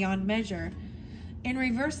after it, beyond measure. In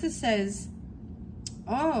reverse, it says,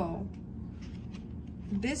 oh,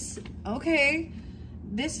 this, okay,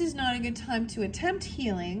 this is not a good time to attempt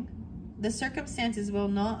healing. The circumstances will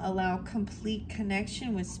not allow complete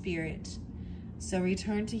connection with spirit. So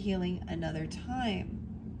return to healing another time.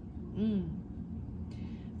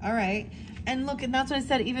 All right. And look, and that's what I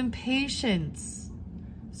said, even patience.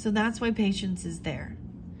 So that's why patience is there.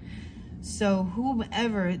 So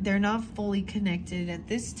whomever, they're not fully connected at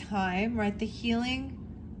this time, right? The healing,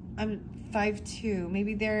 I'm 5'2".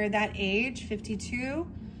 Maybe they're that age, 52,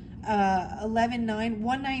 11'9",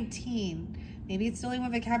 119. Maybe it's dealing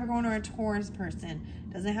with a Capricorn or a Taurus person.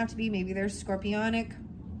 Doesn't have to be. Maybe they're Scorpionic.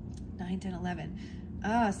 9, 10, 11.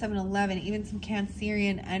 7, 11. Even some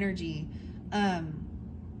Cancerian energy.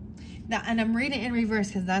 Now, and I'm reading it in reverse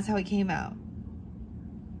because that's how it came out.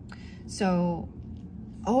 So,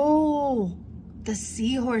 oh, the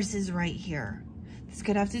seahorse is right here. This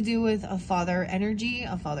could have to do with a father energy,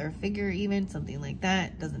 a father figure even, something like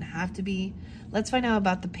that. Doesn't have to be. Let's find out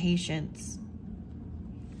about the patience.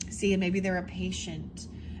 See, and maybe they're a patient.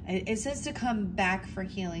 It says to come back for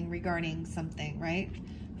healing regarding something, right?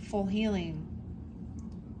 Full healing.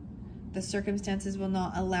 The circumstances will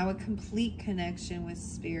not allow a complete connection with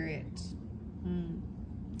spirit.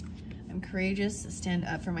 I'm courageous, stand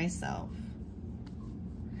up for myself.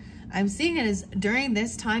 I'm seeing it as during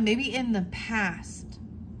this time, maybe in the past,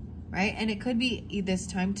 right? And it could be this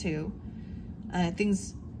time too.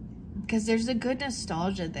 Things, because there's a good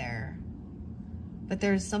nostalgia there. But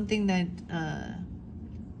there's something that,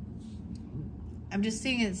 I'm just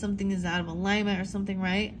seeing it, something is out of alignment or something,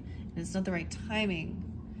 right? And it's not the right timing.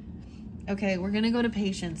 Okay, we're going to go to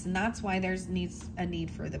patience, and that's why there's a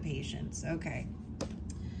need for the patience. Okay.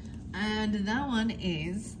 And that one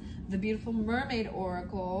is the beautiful Mermaid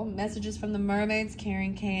Oracle. Messages from the Mermaids,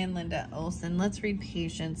 Karen Kay and Linda Olson. Let's read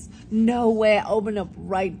patience. No way. I open up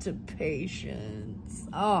right to patience.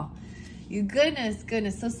 Oh, you goodness.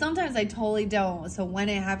 So sometimes I totally don't. So when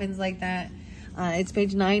it happens like that, it's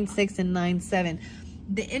page 9-6 and 9-7.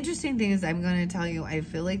 The interesting thing is, I'm going to tell you, I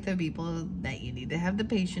feel like the people that you need to have the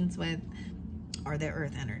patience with are the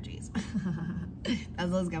earth energies.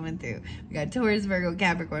 That's what's coming through. We got Taurus, Virgo,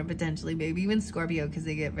 Capricorn, potentially, maybe even Scorpio, because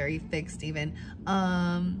they get very fixed even.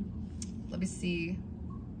 Let me see.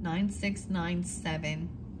 9-6, 9-7.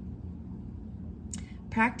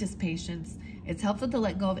 Practice patience. It's helpful to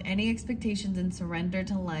let go of any expectations and surrender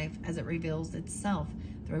to life as it reveals itself.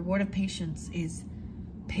 The reward of patience is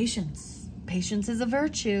patience. Patience is a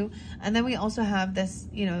virtue. And then we also have this,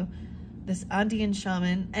 you know, this Andean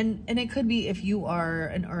shaman. And it could be if you are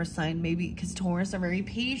an earth sign, maybe, because Taurus are very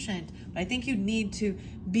patient. But I think you need to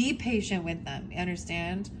be patient with them. You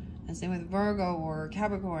understand? And same with Virgo or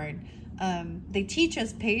Capricorn. They teach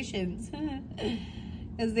us patience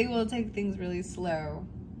because they will take things really slow.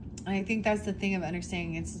 And I think that's the thing of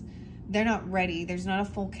understanding. It's they're not ready. There's not a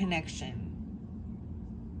full connection.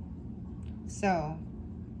 So,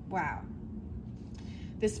 wow.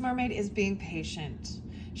 This mermaid is being patient.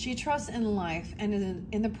 She trusts in life and is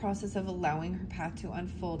in the process of allowing her path to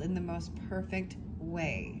unfold in the most perfect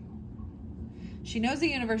way. She knows the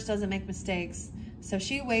universe doesn't make mistakes, so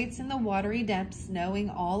she waits in the watery depths,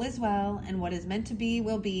 knowing all is well and what is meant to be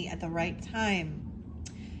will be at the right time.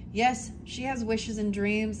 Yes, she has wishes and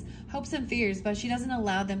dreams, hopes and fears, but she doesn't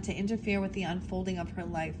allow them to interfere with the unfolding of her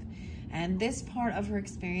life. And this part of her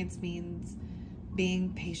experience means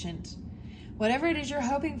being patient. Whatever it is you're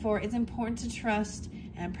hoping for, it's important to trust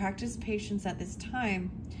and practice patience at this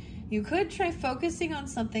time. You could try focusing on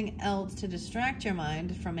something else to distract your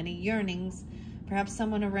mind from any yearnings. Perhaps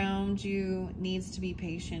someone around you needs to be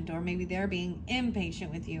patient, or maybe they're being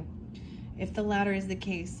impatient with you. If the latter is the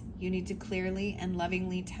case, you need to clearly and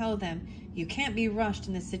lovingly tell them you can't be rushed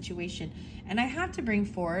in this situation. And I have to bring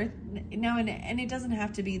forth now, and it doesn't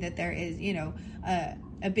have to be that there is, you know,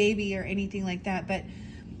 a baby or anything like that, but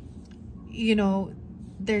you know,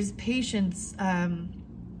 there's patience.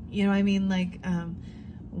 You know, I mean, like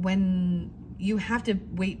when you have to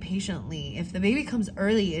wait patiently. If the baby comes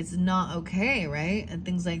early, it's not okay, right? And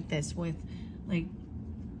things like this with like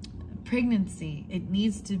pregnancy, it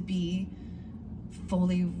needs to be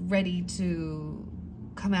fully ready to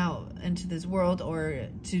come out into this world or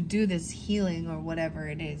to do this healing or whatever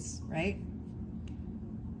it is, right?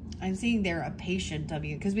 I'm seeing there a patient of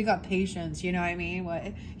you because we got patience, you know what I mean?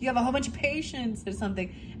 What you have a whole bunch of patience or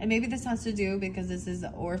something. And maybe this has to do because this is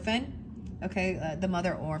an orphan. okay? The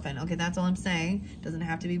mother orphan, okay? That's all I'm saying. Doesn't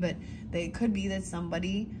have to be, but it could be that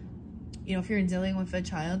somebody, you know, if you're dealing with a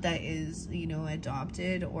child that is, you know,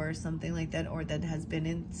 adopted or something like that, or that has been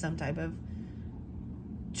in some type of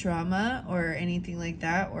trauma or anything like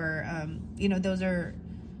that, or, you know, those are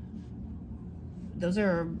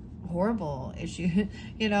horrible issues,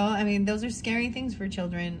 you know? I mean, those are scary things for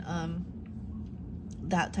children,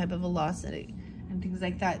 that type of a loss and things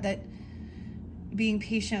like that, that being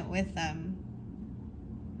patient with them,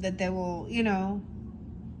 that they will, you know,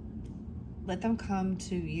 let them come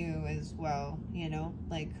to you as well, you know,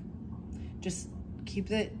 like, just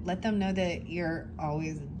let them know that you're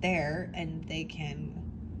always there, and they can,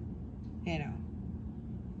 you know,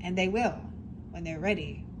 and they will when they're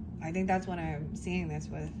ready. I think that's what I'm seeing this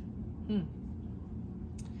with.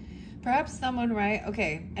 Perhaps someone, right?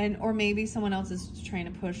 Okay. Or maybe someone else is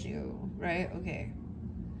trying to push you, right? Okay.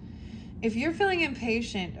 If you're feeling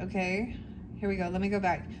impatient, okay, here we go. Let me go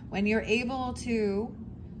back. When you're able to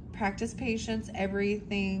practice patience,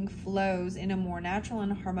 everything flows in a more natural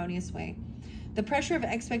and harmonious way. The pressure of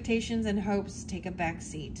expectations and hopes take a back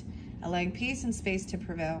seat, allowing peace and space to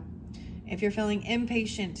prevail. If you're feeling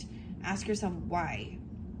impatient, ask yourself why.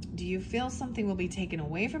 Do you feel something will be taken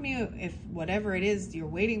away from you if whatever it is you're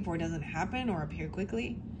waiting for doesn't happen or appear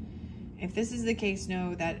quickly? If this is the case,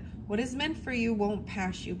 know that what is meant for you won't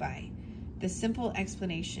pass you by. The simple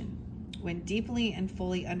explanation, when deeply and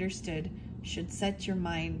fully understood, should set your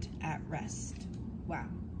mind at rest. Wow.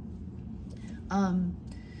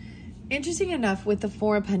 Interesting enough with the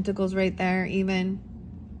Four of Pentacles right there, even,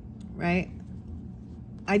 right?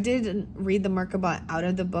 I did read the Merkaba out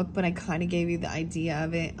of the book, but I kind of gave you the idea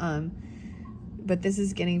of it. But this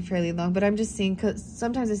is getting fairly long, but I'm just seeing, because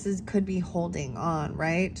sometimes this could be holding on,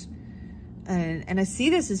 right? And I see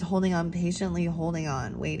this as holding on, patiently holding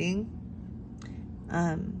on, waiting.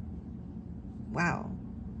 Wow.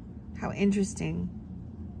 How interesting.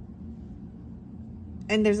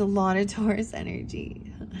 And there's a lot of Taurus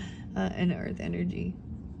energy and Earth energy.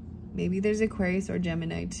 Maybe there's Aquarius or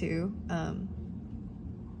Gemini too.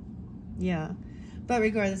 Yeah. But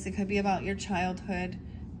regardless, it could be about your childhood.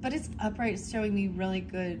 But it's upright, showing me really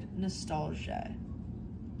good nostalgia.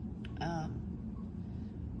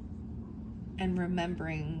 And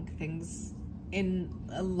remembering things in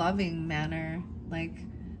a loving manner. Like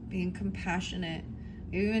being compassionate.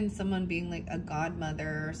 Even someone being like a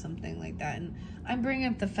godmother or something like that. And I'm bringing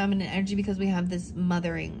up the feminine energy because we have this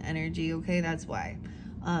mothering energy, okay? That's why.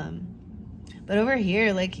 But over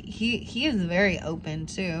here, like, he is very open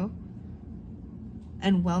too.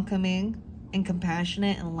 And welcoming and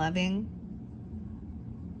compassionate and loving.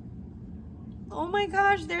 Oh my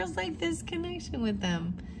gosh, there's like this connection with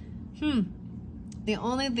them. The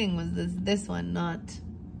only thing was this one,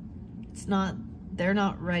 they're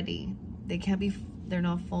not ready. They're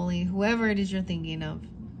not fully, whoever it is you're thinking of,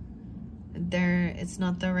 it's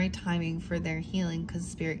not the right timing for their healing, because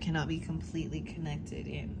spirit cannot be completely connected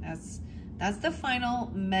in. That's the final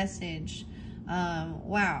message.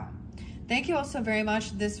 Wow. Thank you all so very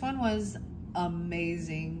much. This one was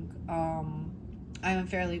amazing. I am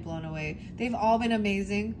fairly blown away. They've all been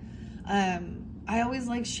amazing. I always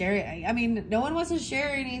like sharing. I mean, no one wants to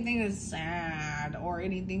share anything that's sad or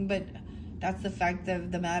anything, but that's the fact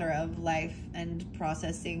of the matter of life and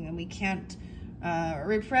processing, and we can't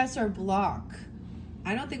repress or block.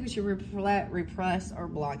 I don't think we should repress or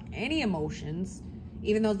block any emotions,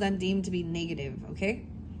 even those that deemed to be negative, okay?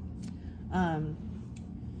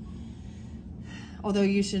 Although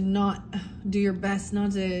you should not do your best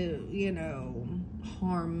not to, you know,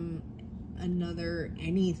 harm another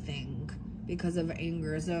anything because of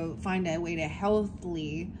anger. So find a way to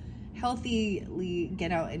healthily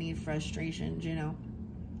get out any frustrations, you know,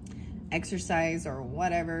 exercise or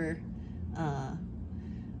whatever,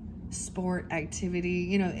 sport activity,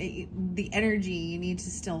 you know, the energy, you need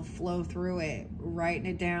to still flow through it, writing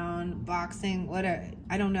it down, boxing, whatever,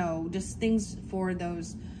 I don't know, just things for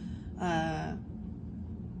those,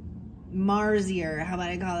 Marsier, how about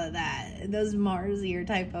I call it that? Those Marsier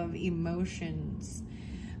type of emotions.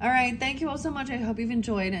 All right, thank you all so much. I hope you've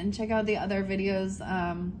enjoyed, and check out the other videos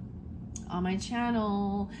on my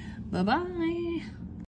channel. Bye-bye.